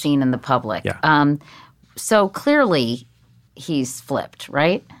 you've Yes. seen in the public. Yeah. So clearly he's flipped,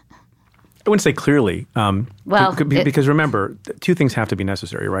 right? I wouldn't say clearly. Well, because remember, two things have to be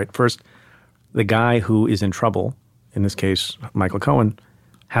necessary, right? First, the guy who is in trouble, in this case, Michael Cohen,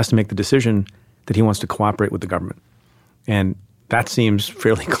 has to make the decision that he wants to cooperate with the government. And that seems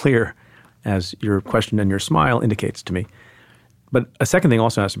fairly clear, as your question and your smile indicates to me. But a second thing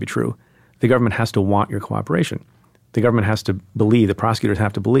also has to be true. The government has to want your cooperation. The government has to believe, the prosecutors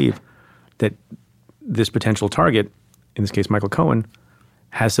have to believe that this potential target, in this case Michael Cohen,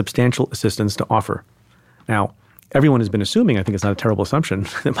 has substantial assistance to offer. Now, everyone has been assuming, I think it's not a terrible assumption,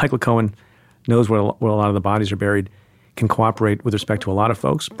 that Michael Cohen knows where a lot of the bodies are buried, can cooperate with respect to a lot of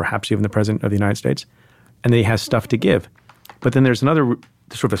folks, perhaps even the President of the United States, and that he has stuff to give. But then there's another,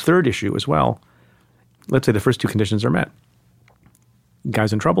 sort of a third issue as well. Let's say the first two conditions are met.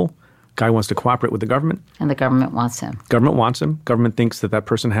 Guy's in trouble. Guy wants to cooperate with the government. And the government wants him. Government wants him. Government thinks that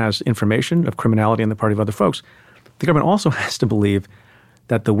person has information of criminality on the part of other folks. The government also has to believe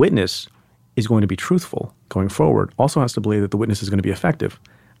that the witness is going to be truthful going forward, also has to believe that the witness is going to be effective.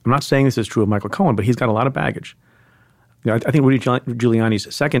 I'm not saying this is true of Michael Cohen, but he's got a lot of baggage. I think Rudy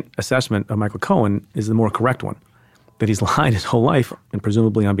Giuliani's second assessment of Michael Cohen is the more correct one, that he's lied his whole life, and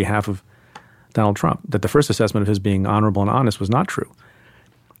presumably on behalf of Donald Trump, that the first assessment of his being honorable and honest was not true.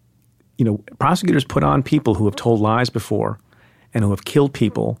 Prosecutors put on people who have told lies before and who have killed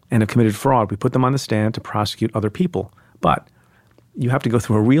people and have committed fraud. We put them on the stand to prosecute other people. But you have to go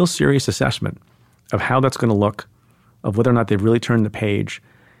through a real serious assessment of how that's going to look, of whether or not they've really turned the page,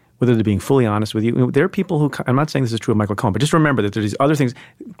 whether they're being fully honest with you. There are people who, I'm not saying this is true of Michael Cohen, but just remember that there's these other things.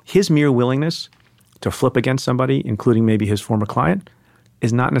 His mere willingness to flip against somebody, including maybe his former client,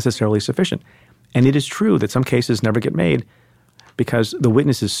 is not necessarily sufficient. And it is true that some cases never get made because the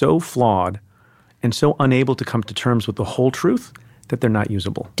witness is so flawed and so unable to come to terms with the whole truth that they're not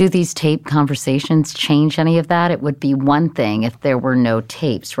usable. Do these tape conversations change any of that? It would be one thing if there were no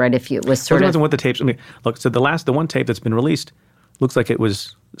tapes, right? If it was sort of... What the tapes... look, so the one tape that's been released looks like it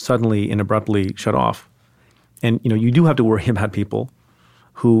was suddenly and abruptly shut off. And, you do have to worry about people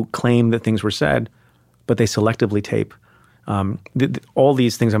who claim that things were said, but they selectively tape. All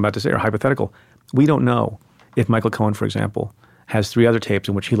these things I'm about to say are hypothetical. We don't know if Michael Cohen, for example, has 3 other tapes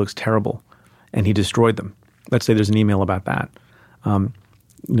in which he looks terrible and he destroyed them. Let's say there's an email about that.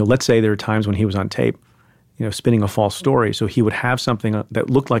 Let's say there are times when he was on tape, spinning a false story. So he would have something that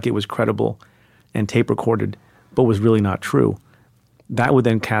looked like it was credible and tape recorded, but was really not true. That would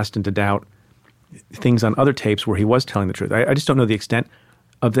then cast into doubt things on other tapes where he was telling the truth. I just don't know the extent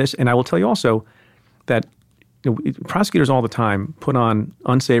of this. And I will tell you also that prosecutors all the time put on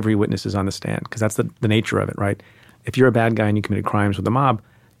unsavory witnesses on the stand because that's the nature of it, right? If you're a bad guy and you committed crimes with the mob,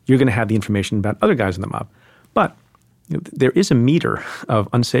 you're going to have the information about other guys in the mob. But there is a meter of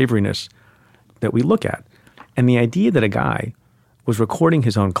unsavoriness that we look at. And the idea that a guy was recording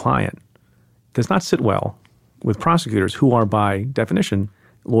his own client does not sit well with prosecutors who are, by definition,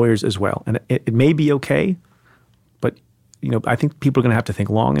 lawyers as well. And it may be okay, but I think people are going to have to think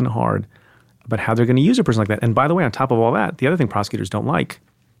long and hard about how they're going to use a person like that. And by the way, on top of all that, the other thing prosecutors don't like,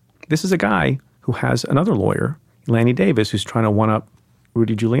 this is a guy who has another lawyer, Lanny Davis, who's trying to one-up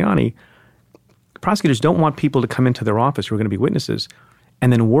Rudy Giuliani. Prosecutors don't want people to come into their office who are going to be witnesses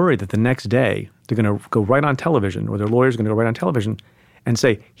and then worry that the next day they're going to go right on television or their lawyer's going to go right on television and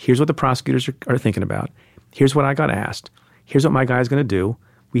say, here's what the prosecutors are thinking about. Here's what I got asked. Here's what my guy's going to do.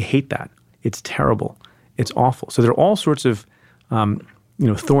 We hate that. It's terrible. It's awful. So there are all sorts of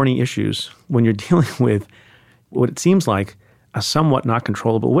thorny issues when you're dealing with what it seems like a somewhat not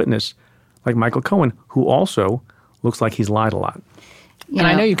controllable witness like Michael Cohen, who also looks like he's lied a lot.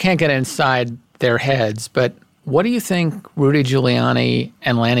 I know you can't get inside their heads, but what do you think Rudy Giuliani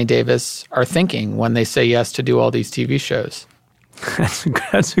and Lanny Davis are thinking when they say yes to do all these TV shows?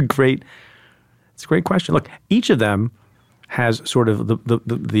 That's a great question. Look, each of them has sort of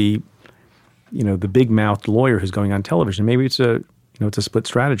the big-mouthed lawyer who's going on television. Maybe it's a split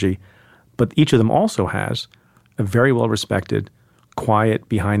strategy, but each of them also has a very well-respected, quiet,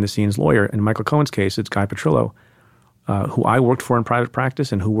 behind-the-scenes lawyer. In Michael Cohen's case, it's Guy Petrillo, who I worked for in private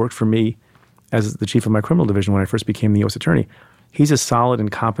practice and who worked for me as the chief of my criminal division when I first became the U.S. attorney. He's as solid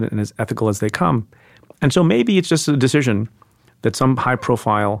and competent and as ethical as they come. And so maybe it's just a decision that some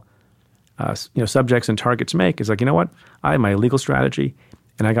high-profile subjects and targets make. Is like, you know what? I have my legal strategy,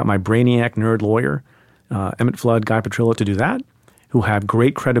 and I got my brainiac nerd lawyer, Emmett Flood, Guy Petrillo, to do that, who have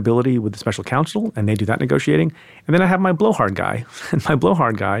great credibility with the special counsel, and they do that negotiating. And then I have my blowhard guy, and my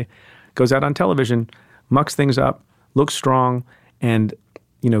blowhard guy goes out on television, mucks things up, looks strong, and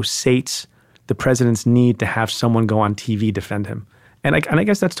sates the president's need to have someone go on TV defend him. And I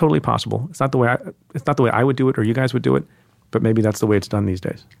guess that's totally possible. It's not the way I would do it or you guys would do it, but maybe that's the way it's done these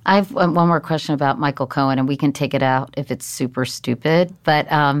days. I have one more question about Michael Cohen, and we can take it out if it's super stupid. But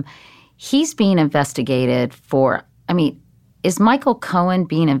he's being investigated for, is Michael Cohen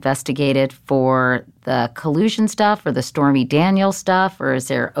being investigated for the collusion stuff or the Stormy Daniels stuff, or is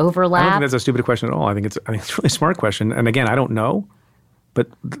there overlap? I don't think that's a stupid question at all. I think it's a really smart question. And again, I don't know, but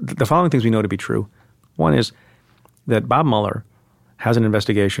the following things we know to be true. One is that Bob Mueller has an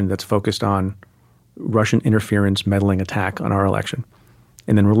investigation that's focused on Russian interference, meddling, attack on our election.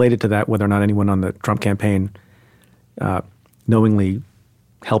 And then related to that, whether or not anyone on the Trump campaign knowingly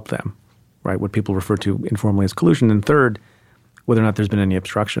helped them, right? What people refer to informally as collusion. And third, whether or not there's been any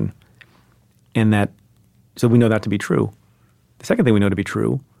obstruction. So we know that to be true. The second thing we know to be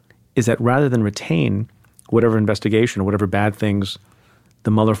true is that rather than retain whatever investigation or whatever bad things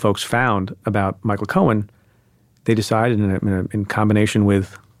the Mueller folks found about Michael Cohen, they decided in combination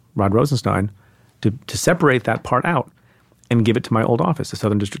with Rod Rosenstein to separate that part out and give it to my old office, the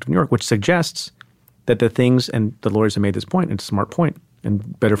Southern District of New York, which suggests that the things, and the lawyers have made this point, and it's a smart point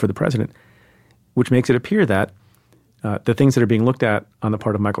and better for the president, which makes it appear that the things that are being looked at on the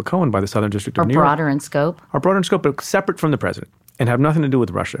part of Michael Cohen by the Southern District of New York are broader in scope, but separate from the president and have nothing to do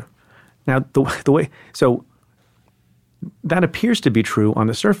with Russia. Now, so that appears to be true on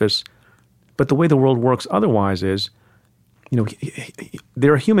the surface, but the way the world works otherwise is,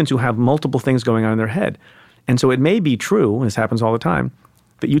 there are humans who have multiple things going on in their head. And so it may be true, and this happens all the time,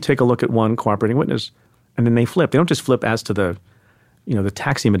 that you take a look at one cooperating witness and then they flip. They don't just flip as to the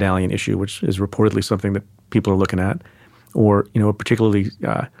taxi medallion issue, which is reportedly something that people are looking at, or, a particularly,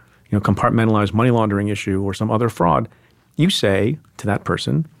 compartmentalized money laundering issue or some other fraud. You say to that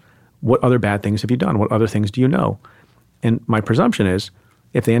person, what other bad things have you done? What other things do you know? And my presumption is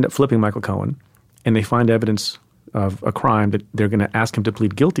if they end up flipping Michael Cohen and they find evidence of a crime that they're going to ask him to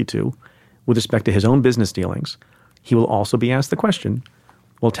plead guilty to with respect to his own business dealings, he will also be asked the question,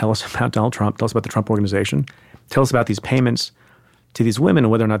 well, tell us about Donald Trump, tell us about the Trump Organization, tell us about these payments to these women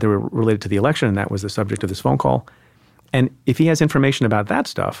and whether or not they were related to the election, and that was the subject of this phone call. And if he has information about that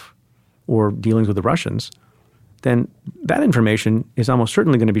stuff or dealings with the Russians, then that information is almost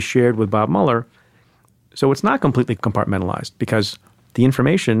certainly going to be shared with Bob Mueller. So it's not completely compartmentalized because the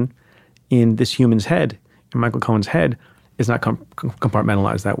information in this human's head, in Michael Cohen's head, is not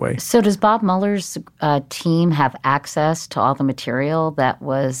compartmentalized that way. So does Bob Mueller's team have access to all the material that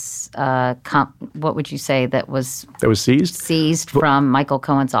was, what would you say, that was seized? Seized from Michael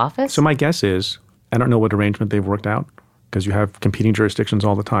Cohen's office? So my guess is, I don't know what arrangement they've worked out because you have competing jurisdictions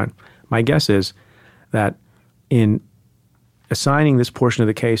all the time. My guess is that in assigning this portion of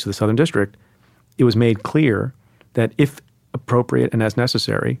the case to the Southern District, it was made clear that if appropriate and as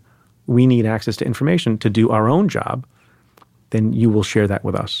necessary, we need access to information to do our own job, then you will share that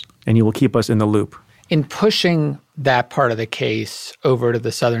with us and you will keep us in the loop. In pushing that part of the case over to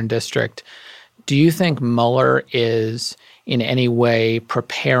the Southern District, do you think Mueller is in any way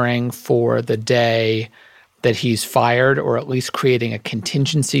preparing for the day that he's fired, or at least creating a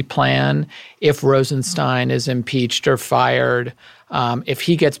contingency plan if Rosenstein is impeached or fired? If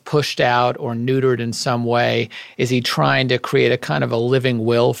he gets pushed out or neutered in some way, is he trying to create a kind of a living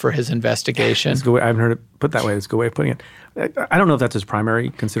will for his investigation? I haven't heard it put that way. That's a good way of putting it. I don't know if that's his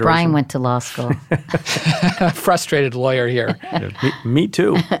primary consideration. Brian went to law school. Frustrated lawyer here. Me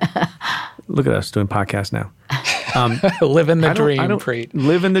too. Look at us doing podcasts now. Living the dream, Preet.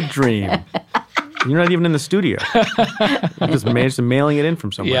 Living the dream. You're not even in the studio. You just managed to mailing it in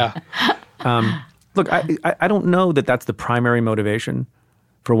from somewhere. Yeah. Look, I don't know that that's the primary motivation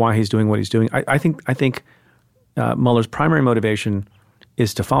for why he's doing what he's doing. I think Mueller's primary motivation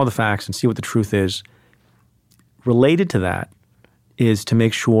is to follow the facts and see what the truth is. Related to that is to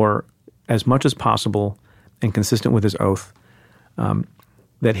make sure, as much as possible and consistent with his oath,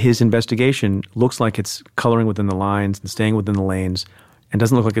 that his investigation looks like it's coloring within the lines and staying within the lanes and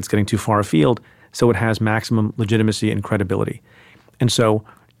doesn't look like it's getting too far afield, so it has maximum legitimacy and credibility. And so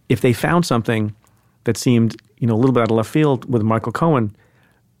if they found something that seemed, a little bit out of left field with Michael Cohen,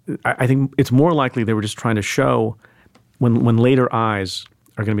 I think it's more likely they were just trying to show, when later eyes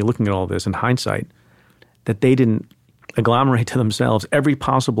are going to be looking at all this in hindsight, that they didn't agglomerate to themselves every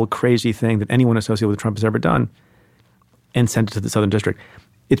possible crazy thing that anyone associated with Trump has ever done and sent it to the Southern District.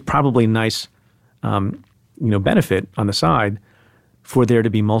 It's probably nice, benefit on the side for there to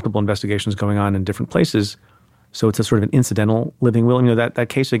be multiple investigations going on in different places. So it's a sort of an incidental living will. That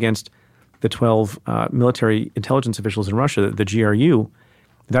case against the 12 military intelligence officials in Russia, the GRU,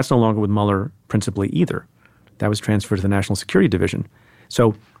 that's no longer with Mueller principally either. That was transferred to the National Security Division.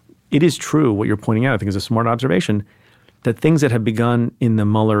 So it is true what you're pointing out, I think is a smart observation, that things that have begun in the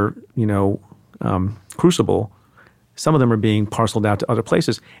Mueller, crucible, some of them are being parceled out to other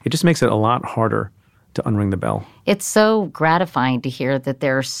places. It just makes it a lot harder to unring the bell. It's so gratifying to hear that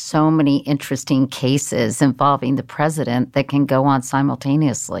there are so many interesting cases involving the president that can go on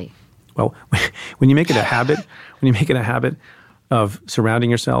simultaneously. Well, when you make it a habit of surrounding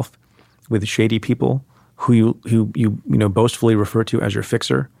yourself with shady people who you boastfully refer to as your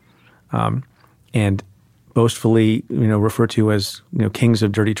fixer, and boastfully refer to as kings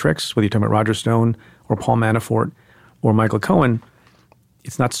of dirty tricks, whether you're talking about Roger Stone or Paul Manafort or Michael Cohen,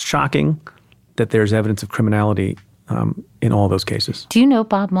 it's not shocking that there's evidence of criminality in all those cases. Do you know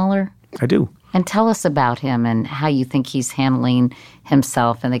Bob Mueller? I do. And tell us about him and how you think he's handling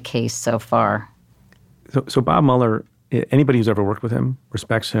himself in the case so far. So Bob Mueller, anybody who's ever worked with him,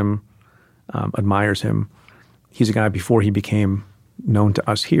 respects him, admires him. He's a guy before he became known to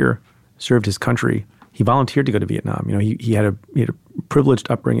us here, served his country. He volunteered to go to Vietnam. He had a privileged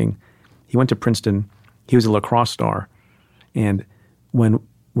upbringing. He went to Princeton. He was a lacrosse star. And when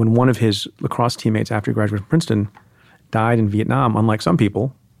one of his lacrosse teammates after he graduated from Princeton died in Vietnam, unlike some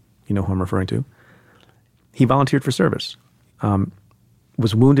people, you know who I'm referring to, he volunteered for service,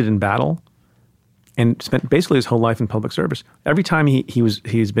 was wounded in battle, and spent basically his whole life in public service. Every time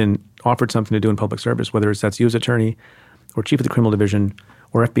he's been offered something to do in public service, whether that's U.S. Attorney or Chief of the Criminal Division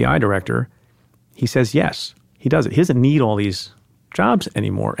or FBI Director, he says yes. He does it. He doesn't need all these jobs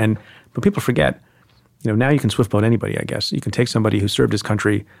anymore. But people forget, now you can swift boat anybody, I guess. You can take somebody who served his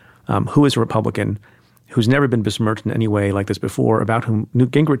country, who is a Republican, who's never been besmirched in any way like this before, about whom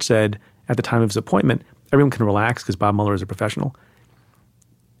Newt Gingrich said at the time of his appointment, everyone can relax because Bob Mueller is a professional.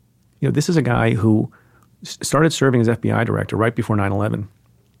 This is a guy who started serving as FBI director right before 9/11.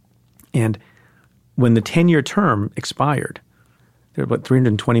 And when the 10-year term expired, there were about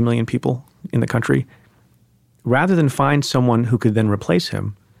 320 million people in the country. Rather than find someone who could then replace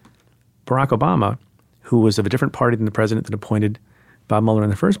him, Barack Obama, who was of a different party than the president that appointed Bob Mueller in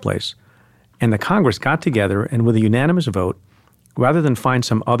the first place, and the Congress got together and with a unanimous vote, rather than find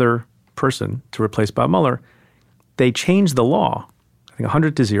some other person to replace Bob Mueller, they changed the law, I think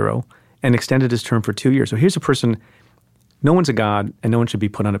 100 to 0, and extended his term for 2 years. So here's a person, no one's a god, and no one should be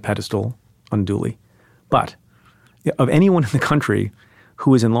put on a pedestal unduly. But of anyone in the country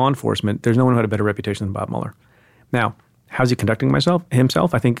who is in law enforcement, there's no one who had a better reputation than Bob Mueller. Now, how's he conducting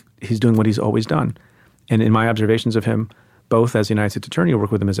himself? I think he's doing what he's always done. And in my observations of him, both as the United States Attorney, I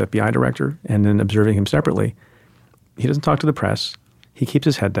work with him as FBI Director, and then observing him separately, he doesn't talk to the press. He keeps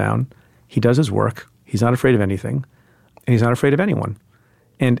his head down. He does his work. He's not afraid of anything. And he's not afraid of anyone.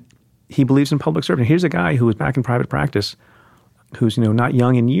 And he believes in public service. And here's a guy who was back in private practice, who's not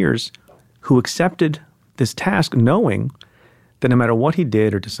young in years, who accepted this task knowing that no matter what he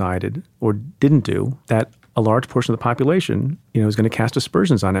did or decided or didn't do, that a large portion of the population, is going to cast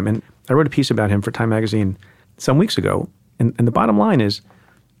aspersions on him. And I wrote a piece about him for Time Magazine some weeks ago. And the bottom line is,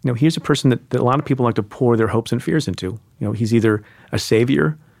 here's a person that a lot of people like to pour their hopes and fears into. He's either a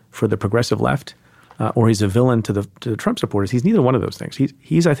savior for the progressive left or he's a villain to the Trump supporters. He's neither one of those things.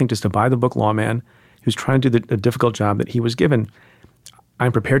 He's I think, just a by-the-book lawman who's trying to do a difficult job that he was given.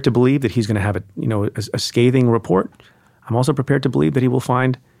 I'm prepared to believe that he's going to have a scathing report. I'm also prepared to believe that he will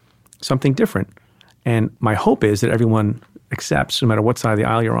find something different. And my hope is that everyone accepts, no matter what side of the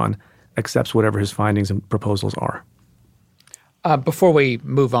aisle you're on, accepts whatever his findings and proposals are. Before we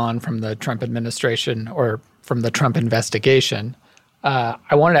move on from the Trump administration or from the Trump investigation,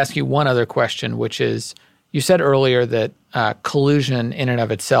 I wanted to ask you one other question, which is, you said earlier that collusion in and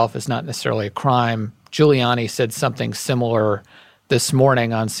of itself is not necessarily a crime. Giuliani said something similar this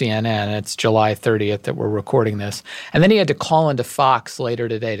morning on CNN. It's July 30th that we're recording this. And then he had to call into Fox later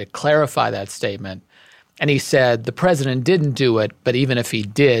today to clarify that statement. And he said the president didn't do it, but even if he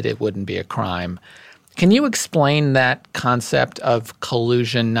did, it wouldn't be a crime. Can you explain that concept of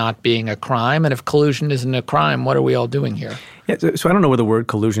collusion not being a crime? And if collusion isn't a crime, what are we all doing here? Yeah, so I don't know where the word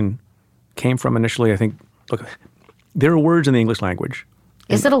collusion came from initially. I think, look, there are words in the English language.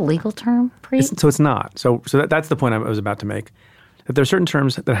 Is it a legal term, Preet? So it's not. So that's the point I was about to make. That there are certain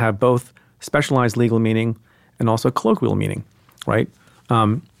terms that have both specialized legal meaning and also colloquial meaning, right?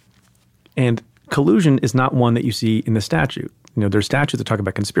 And collusion is not one that you see in the statute. There's statutes that talk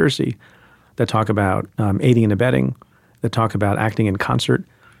about conspiracy, that talk about aiding and abetting, that talk about acting in concert.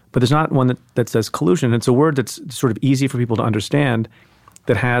 But there's not one that says collusion. It's a word that's sort of easy for people to understand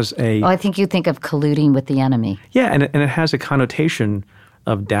that has a... Oh, I think you think of colluding with the enemy. Yeah, and it has a connotation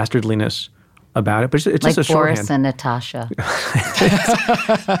of dastardliness about it. But it's like just a shorthand. Boris and Natasha.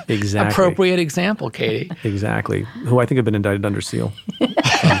 Exactly. Appropriate example, Katie. Exactly. Who I think have been indicted under seal.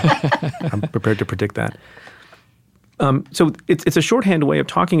 I'm prepared to predict that. So it's a shorthand way of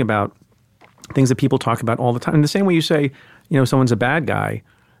talking about things that people talk about all the time. In the same way you say, someone's a bad guy,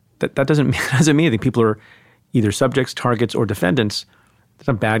 that doesn't mean anything. People are either subjects, targets, or defendants. There's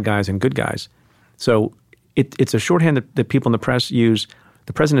not bad guys and good guys. So it's a shorthand that people in the press use.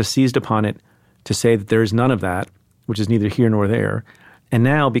 The president has seized upon it to say that there is none of that, which is neither here nor there. And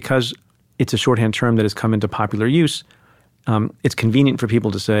now, because it's a shorthand term that has come into popular use, it's convenient for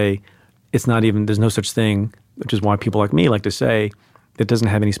people to say it's not even, there's no such thing, which is why people like me like to say that doesn't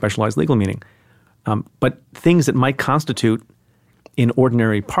have any specialized legal meaning. But things that might constitute, in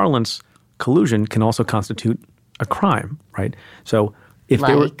ordinary parlance, collusion can also constitute a crime, right? So if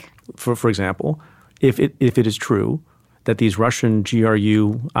they were, for example, if it is true that these Russian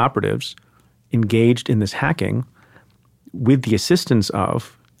GRU operatives engaged in this hacking with the assistance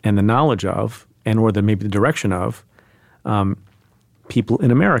of and the knowledge of and or maybe the direction of people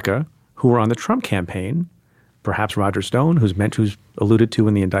in America who were on the Trump campaign, perhaps Roger Stone, who's alluded to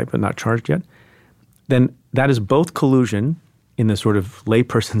in the indictment, not charged yet, then that is both collusion in the sort of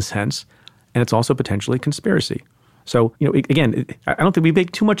layperson sense, and it's also potentially conspiracy. So, again, I don't think we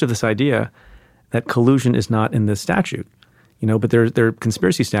make too much of this idea that collusion is not in the statute, but there are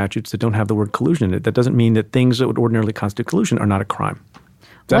conspiracy statutes that don't have the word collusion in it. That doesn't mean that things that would ordinarily constitute collusion are not a crime.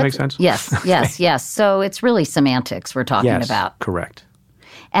 Does that make sense? Yes, yes. So it's really semantics we're talking about. Correct.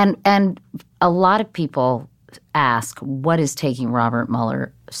 And a lot of people ask, what is taking Robert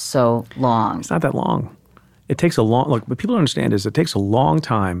Mueller so long? It's not that long. It takes a long – look, what people don't understand is it takes a long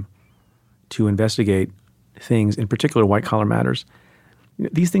time to investigate things, in particular white-collar matters.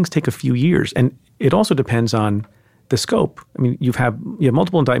 These things take a few years, and it also depends on the scope. I mean, you have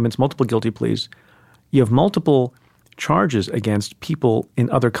multiple indictments, multiple guilty pleas. You have multiple charges against people in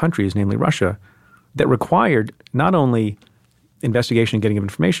other countries, namely Russia, that required not only investigation and getting of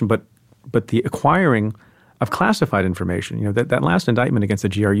information, but the acquiring of classified information. That last indictment against the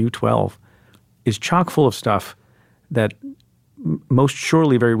GRU-12 is chock full of stuff that most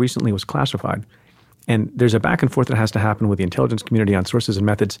surely very recently was classified. And there's a back and forth that has to happen with the intelligence community on sources and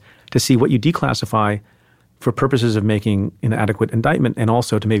methods to see what you declassify for purposes of making an adequate indictment and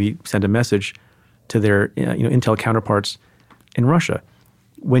also to maybe send a message to their intel counterparts in Russia.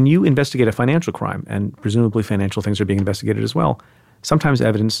 When you investigate a financial crime, and presumably financial things are being investigated as well, sometimes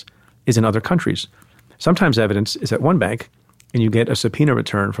evidence is in other countries. Sometimes evidence is at one bank, and you get a subpoena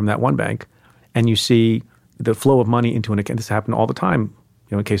return from that one bank, and you see the flow of money into an account. This happened all the time,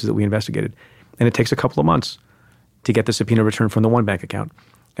 in cases that we investigated. And it takes a couple of months to get the subpoena return from the one bank account.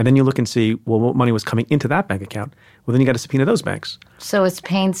 And then you look and see, well, what money was coming into that bank account. Well, then you got to subpoena those banks. So it's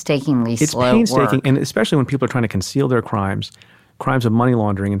painstakingly It's slow painstaking, work. and especially when people are trying to conceal their crimes of money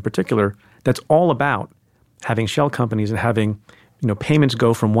laundering in particular, that's all about having shell companies and having, payments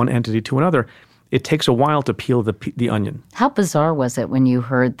go from one entity to another. It takes a while to peel the onion. How bizarre was it when you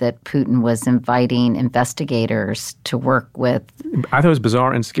heard that Putin was inviting investigators to work with? I thought it was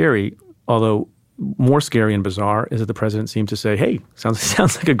bizarre and scary, although more scary and bizarre is that the president seemed to say, "Hey,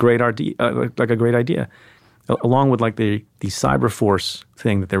 sounds like a great idea, along with like the cyber force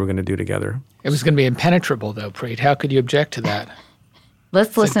thing that they were going to do together." It was going to be impenetrable, though, Preet. How could you object to that?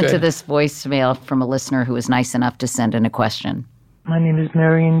 Let's listen to this voicemail from a listener who was nice enough to send in a question. My name is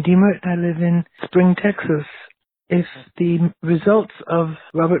Marion Deemer. I live in Spring, Texas. If the results of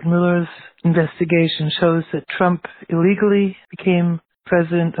Robert Mueller's investigation shows that Trump illegally became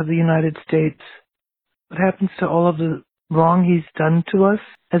president of the United States, what happens to all of the wrong he's done to us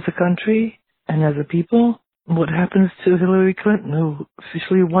as a country and as a people? What happens to Hillary Clinton, who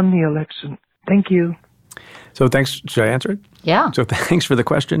officially won the election? Thank you. So thanks. Should I answer it? Yeah. So thanks for the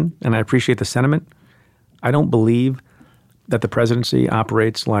question, and I appreciate the sentiment. I don't believe that the presidency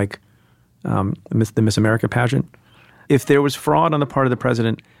operates like the Miss America pageant. If there was fraud on the part of the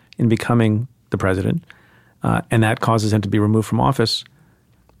president in becoming the president, and that causes him to be removed from office,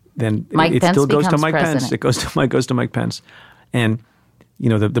 then it still goes to Mike Pence. It goes to Mike Pence. And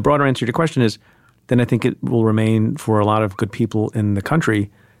the broader answer to your question is, then I think it will remain for a lot of good people in the country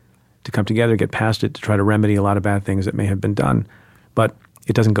to come together, get past it, to try to remedy a lot of bad things that may have been done. But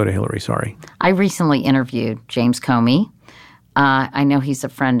it doesn't go to Hillary, sorry. I recently interviewed James Comey. I know he's a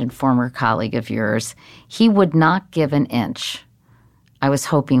friend and former colleague of yours. He would not give an inch. I was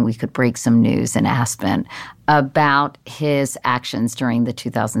hoping we could break some news in Aspen about his actions during the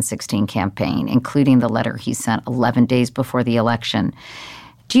 2016 campaign, including the letter he sent 11 days before the election.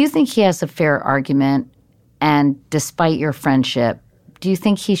 Do you think he has a fair argument? And despite your friendship, do you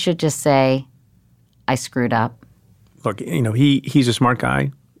think he should just say, I screwed up? Look, he's a smart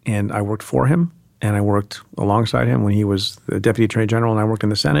guy, and I worked for him, and I worked alongside him when he was the Deputy Attorney General, and I worked in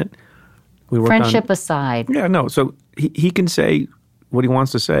the Senate. We worked Friendship aside. Yeah, no. So he can say what he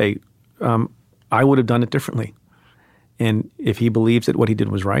wants to say. I would have done it differently. And if he believes that what he did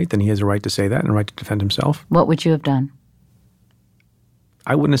was right, then he has a right to say that and a right to defend himself. What would you have done?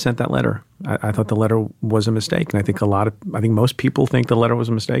 I wouldn't have sent that letter. I thought the letter was a mistake, and I think most people think the letter was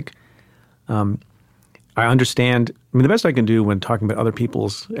a mistake. I understand. I mean, the best I can do when talking about other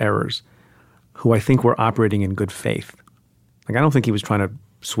people's errors, who I think were operating in good faith. Like, I don't think he was trying to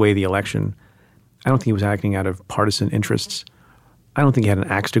sway the election. I don't think he was acting out of partisan interests. I don't think he had an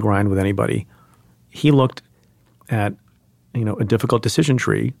axe to grind with anybody. He looked at, a difficult decision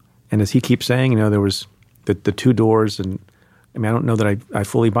tree, and as he keeps saying, there was the two doors, and I mean, I don't know that I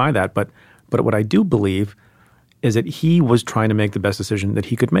fully buy that, but what I do believe is that he was trying to make the best decision that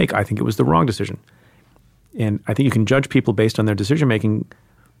he could make. I think it was the wrong decision. And I think you can judge people based on their decision-making,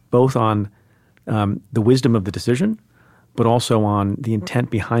 both on the wisdom of the decision, but also on the intent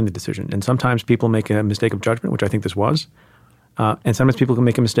behind the decision. And sometimes people make a mistake of judgment, which I think this was. And sometimes people can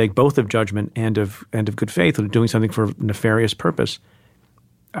make a mistake both of judgment and of good faith, of doing something for a nefarious purpose.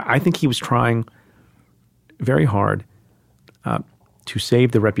 I think he was trying very hard to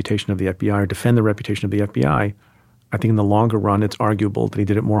save the reputation of the FBI or defend the reputation of the FBI. I think in the longer run, it's arguable that he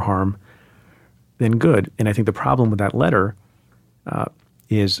did it more harm than good. And I think the problem with that letter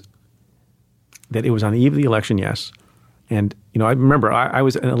is that it was on the eve of the election, yes. And, I remember I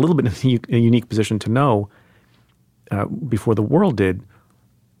was in a little bit in a unique position to know before the world did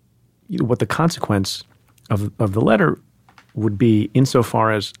what the consequence of the letter would be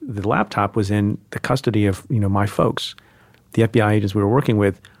insofar as the laptop was in the custody of, my folks, the FBI agents we were working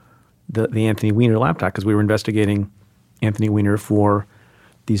with, the Anthony Weiner laptop, because we were investigating Anthony Weiner for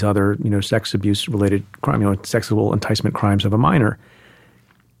these other, sex abuse-related crime, sexual enticement crimes of a minor.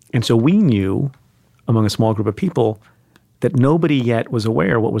 And so we knew, among a small group of people, that nobody yet was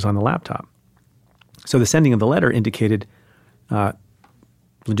aware what was on the laptop. So the sending of the letter indicated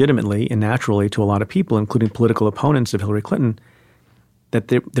legitimately and naturally to a lot of people, including political opponents of Hillary Clinton, that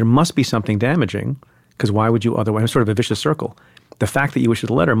there must be something damaging, because why would you otherwise? It's sort of a vicious circle. The fact that you issued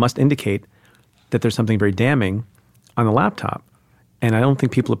the letter must indicate that there's something very damning on the laptop. And I don't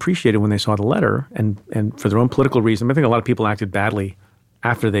think people appreciated when they saw the letter, and for their own political reason. I think a lot of people acted badly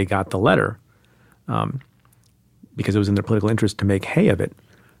after they got the letter because it was in their political interest to make hay of it.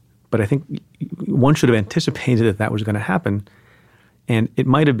 But I think one should have anticipated that was going to happen. And it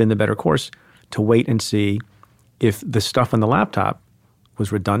might have been the better course to wait and see if the stuff on the laptop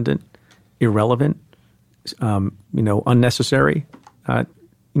was redundant, irrelevant, unnecessary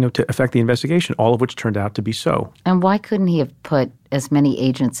to affect the investigation, all of which turned out to be so. And why couldn't he have put as many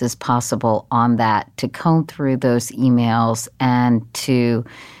agents as possible on that to comb through those emails and to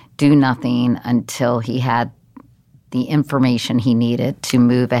do nothing until he had the information he needed to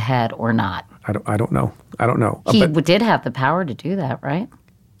move ahead or not? I don't know. I don't know. He did have the power to do that, right?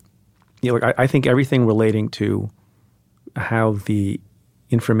 Look, I think everything relating to how the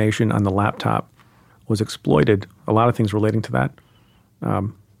information on the laptop was exploited, a lot of things relating to that,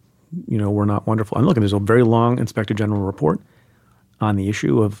 were not wonderful. And look, there's a very long Inspector General report on the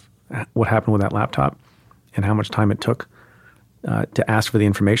issue of what happened with that laptop and how much time it took to ask for the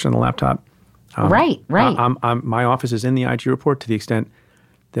information on the laptop. Right. My office is in the IG report to the extent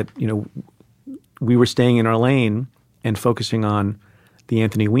that, we were staying in our lane and focusing on the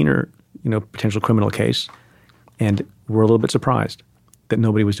Anthony Weiner, potential criminal case. And we're a little bit surprised that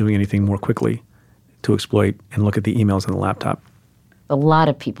nobody was doing anything more quickly to exploit and look at the emails on the laptop. A lot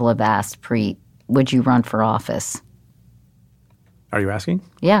of people have asked, Preet, would you run for office? Are you asking?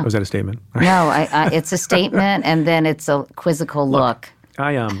 Yeah. Or was that a statement? No, it's a statement and then it's a quizzical look.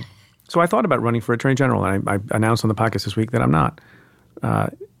 So I thought about running for Attorney General, and I announced on the podcast this week that I'm not.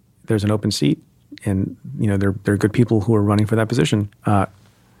 There's an open seat, and there are good people who are running for that position.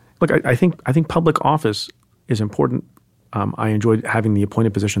 Look, I think public office is important. I enjoyed having the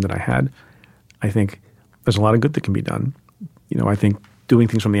appointed position that I had. I think there's a lot of good that can be done. I think doing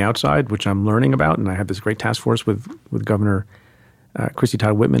things from the outside, which I'm learning about, and I have this great task force with Governor Christy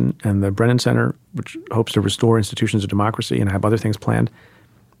Todd Whitman and the Brennan Center, which hopes to restore institutions of democracy, and I have other things planned.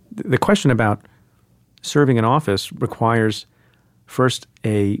 The question about serving in office requires first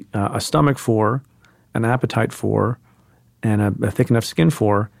a stomach for, an appetite for, and a thick enough skin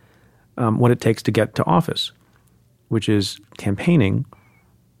for what it takes to get to office, which is campaigning,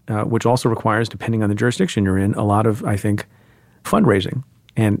 which also requires, depending on the jurisdiction you're in, a lot of, I think, fundraising.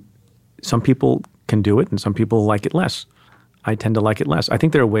 And some people can do it and some people like it less. I tend to like it less. I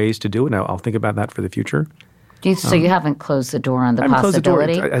think there are ways to do it. Now, I'll think about that for the future. So you haven't closed the door on the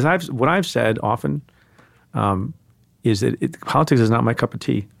possibility? What I've said often is that politics is not my cup of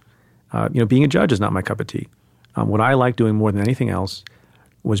tea. Being a judge is not my cup of tea. What I like doing more than anything else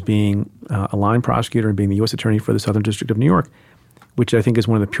was being a line prosecutor and being the U.S. Attorney for the Southern District of New York, which I think is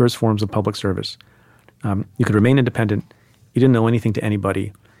one of the purest forms of public service. You could remain independent. You didn't owe anything to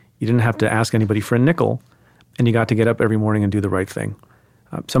anybody. You didn't have to ask anybody for a nickel, and you got to get up every morning and do the right thing.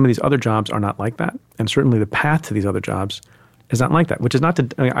 Some of these other jobs are not like that, and certainly the path to these other jobs is not like that, which is not to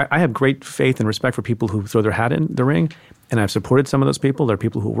 – I have great faith and respect for people who throw their hat in the ring, and I've supported some of those people. There are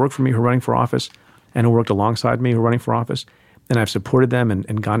people who work for me who are running for office and who worked alongside me who are running for office, and I've supported them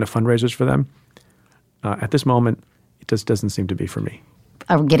and gone to fundraisers for them. At this moment, it just doesn't seem to be for me.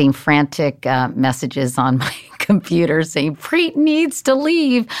 I'm getting frantic messages on my computer saying, Preet needs to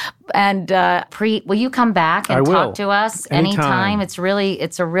leave. And Preet, will you come back and talk to us anytime? It's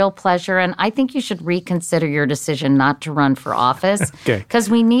a real pleasure. And I think you should reconsider your decision not to run for office. Okay. Because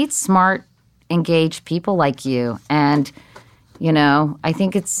we need smart, engaged people like you. And, I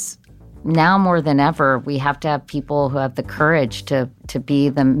think it's now more than ever, we have to have people who have the courage to be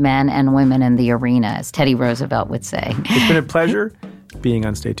the men and women in the arena, as Teddy Roosevelt would say. It's been a pleasure being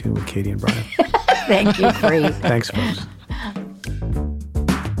on Stay Tuned with Katie and Brian. Thank you, Preet. Thanks, folks.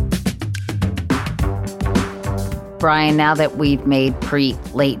 Brian, now that we've made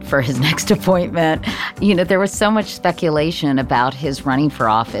Preet late for his next appointment, there was so much speculation about his running for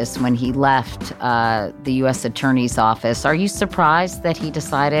office when he left the U.S. Attorney's office. Are you surprised that he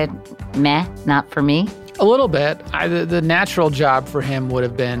decided, not for me? A little bit. The natural job for him would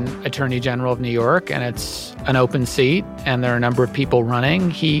have been Attorney General of New York, and it's an open seat, and there are a number of people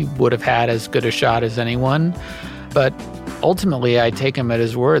running. He would have had as good a shot as anyone. But ultimately, I take him at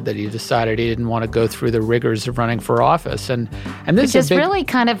his word that he decided he didn't want to go through the rigors of running for office. And this is really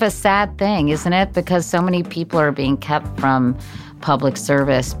kind of a sad thing, isn't it? Because so many people are being kept from public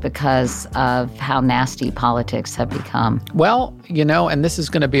service because of how nasty politics have become. Well, and this is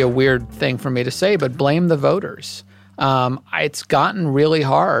going to be a weird thing for me to say, but blame the voters. It's gotten really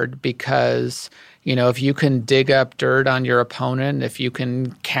hard because, if you can dig up dirt on your opponent, if you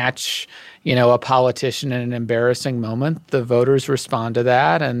can catch, a politician in an embarrassing moment, the voters respond to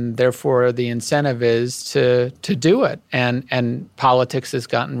that, and therefore the incentive is to do it. And politics has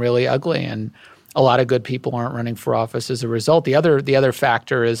gotten really ugly, and a lot of good people aren't running for office as a result. The other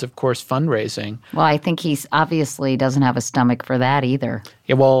factor is, of course, fundraising. Well, I think he obviously doesn't have a stomach for that either.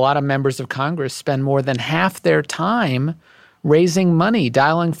 Yeah, well, a lot of members of Congress spend more than half their time raising money,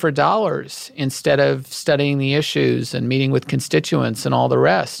 dialing for dollars, instead of studying the issues and meeting with constituents and all the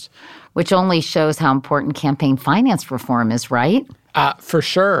rest. Which only shows how important campaign finance reform is, right? For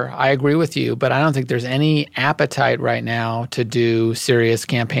sure. I agree with you, but I don't think there's any appetite right now to do serious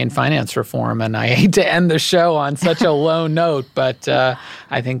campaign finance reform. And I hate to end the show on such a low note, but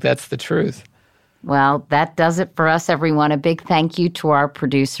I think that's the truth. Well, that does it for us, everyone. A big thank you to our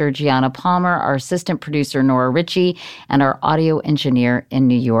producer, Gianna Palmer, our assistant producer, Nora Ritchie, and our audio engineer in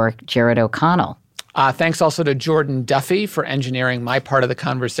New York, Jared O'Connell. Thanks also to Jordan Duffy for engineering my part of the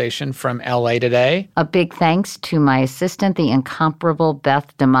conversation from LA today. A big thanks to my assistant, the incomparable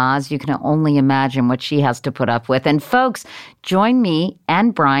Beth DeMaz. You can only imagine what she has to put up with. And folks, join me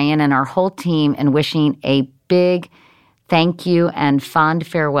and Brian and our whole team in wishing a big thank you and fond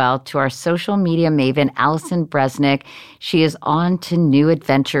farewell to our social media maven, Allison Bresnick. She is on to new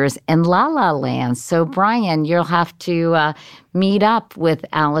adventures in La La Land. So, Brian, you'll have to meet up with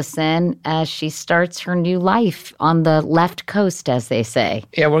Allison as she starts her new life on the left coast, as they say.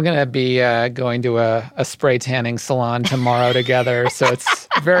 Yeah, we're going to be going to a spray tanning salon tomorrow together. So it's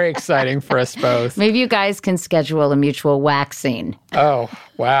very exciting for us both. Maybe you guys can schedule a mutual waxing. Oh,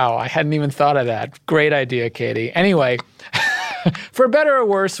 wow. I hadn't even thought of that. Great idea, Katie. Anyway, for better or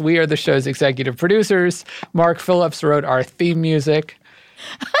worse, we are the show's executive producers. Mark Phillips wrote our theme music.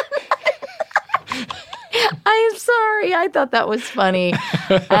 I am sorry. I thought that was funny.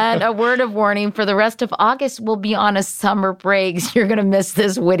 And a word of warning, for the rest of August, we'll be on a summer break. You're going to miss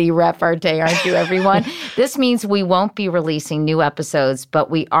this witty repartee, aren't you, everyone? This means we won't be releasing new episodes, but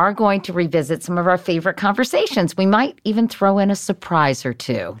we are going to revisit some of our favorite conversations. We might even throw in a surprise or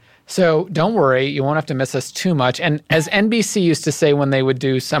two. So don't worry, you won't have to miss us too much. And as NBC used to say when they would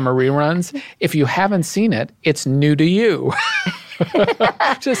do summer reruns, if you haven't seen it, it's new to you.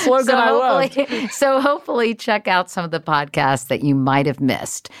 Just slogan I love. So hopefully check out some of the podcasts that you might have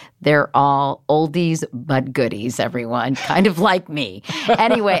missed. They're all oldies but goodies, everyone, kind of like me.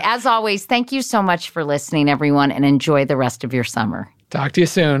 Anyway, as always, thank you so much for listening, everyone, and enjoy the rest of your summer. Talk to you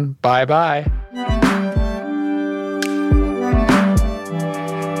soon. Bye-bye.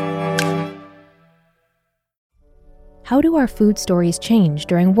 How do our food stories change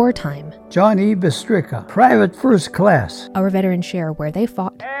during wartime? Johnny Bistrica, Private First Class. Our veterans share where they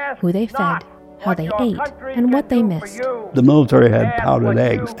fought, who they fed, how they ate, and what they missed. The military had powdered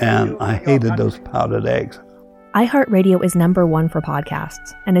eggs, and I hated those powdered eggs. iHeartRadio is #1 for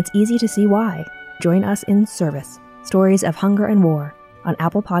podcasts, and it's easy to see why. Join us in Service, Stories of Hunger and War, on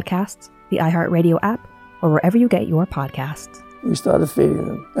Apple Podcasts, the iHeartRadio app, or wherever you get your podcasts. We started feeding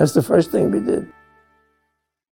them. That's the first thing we did.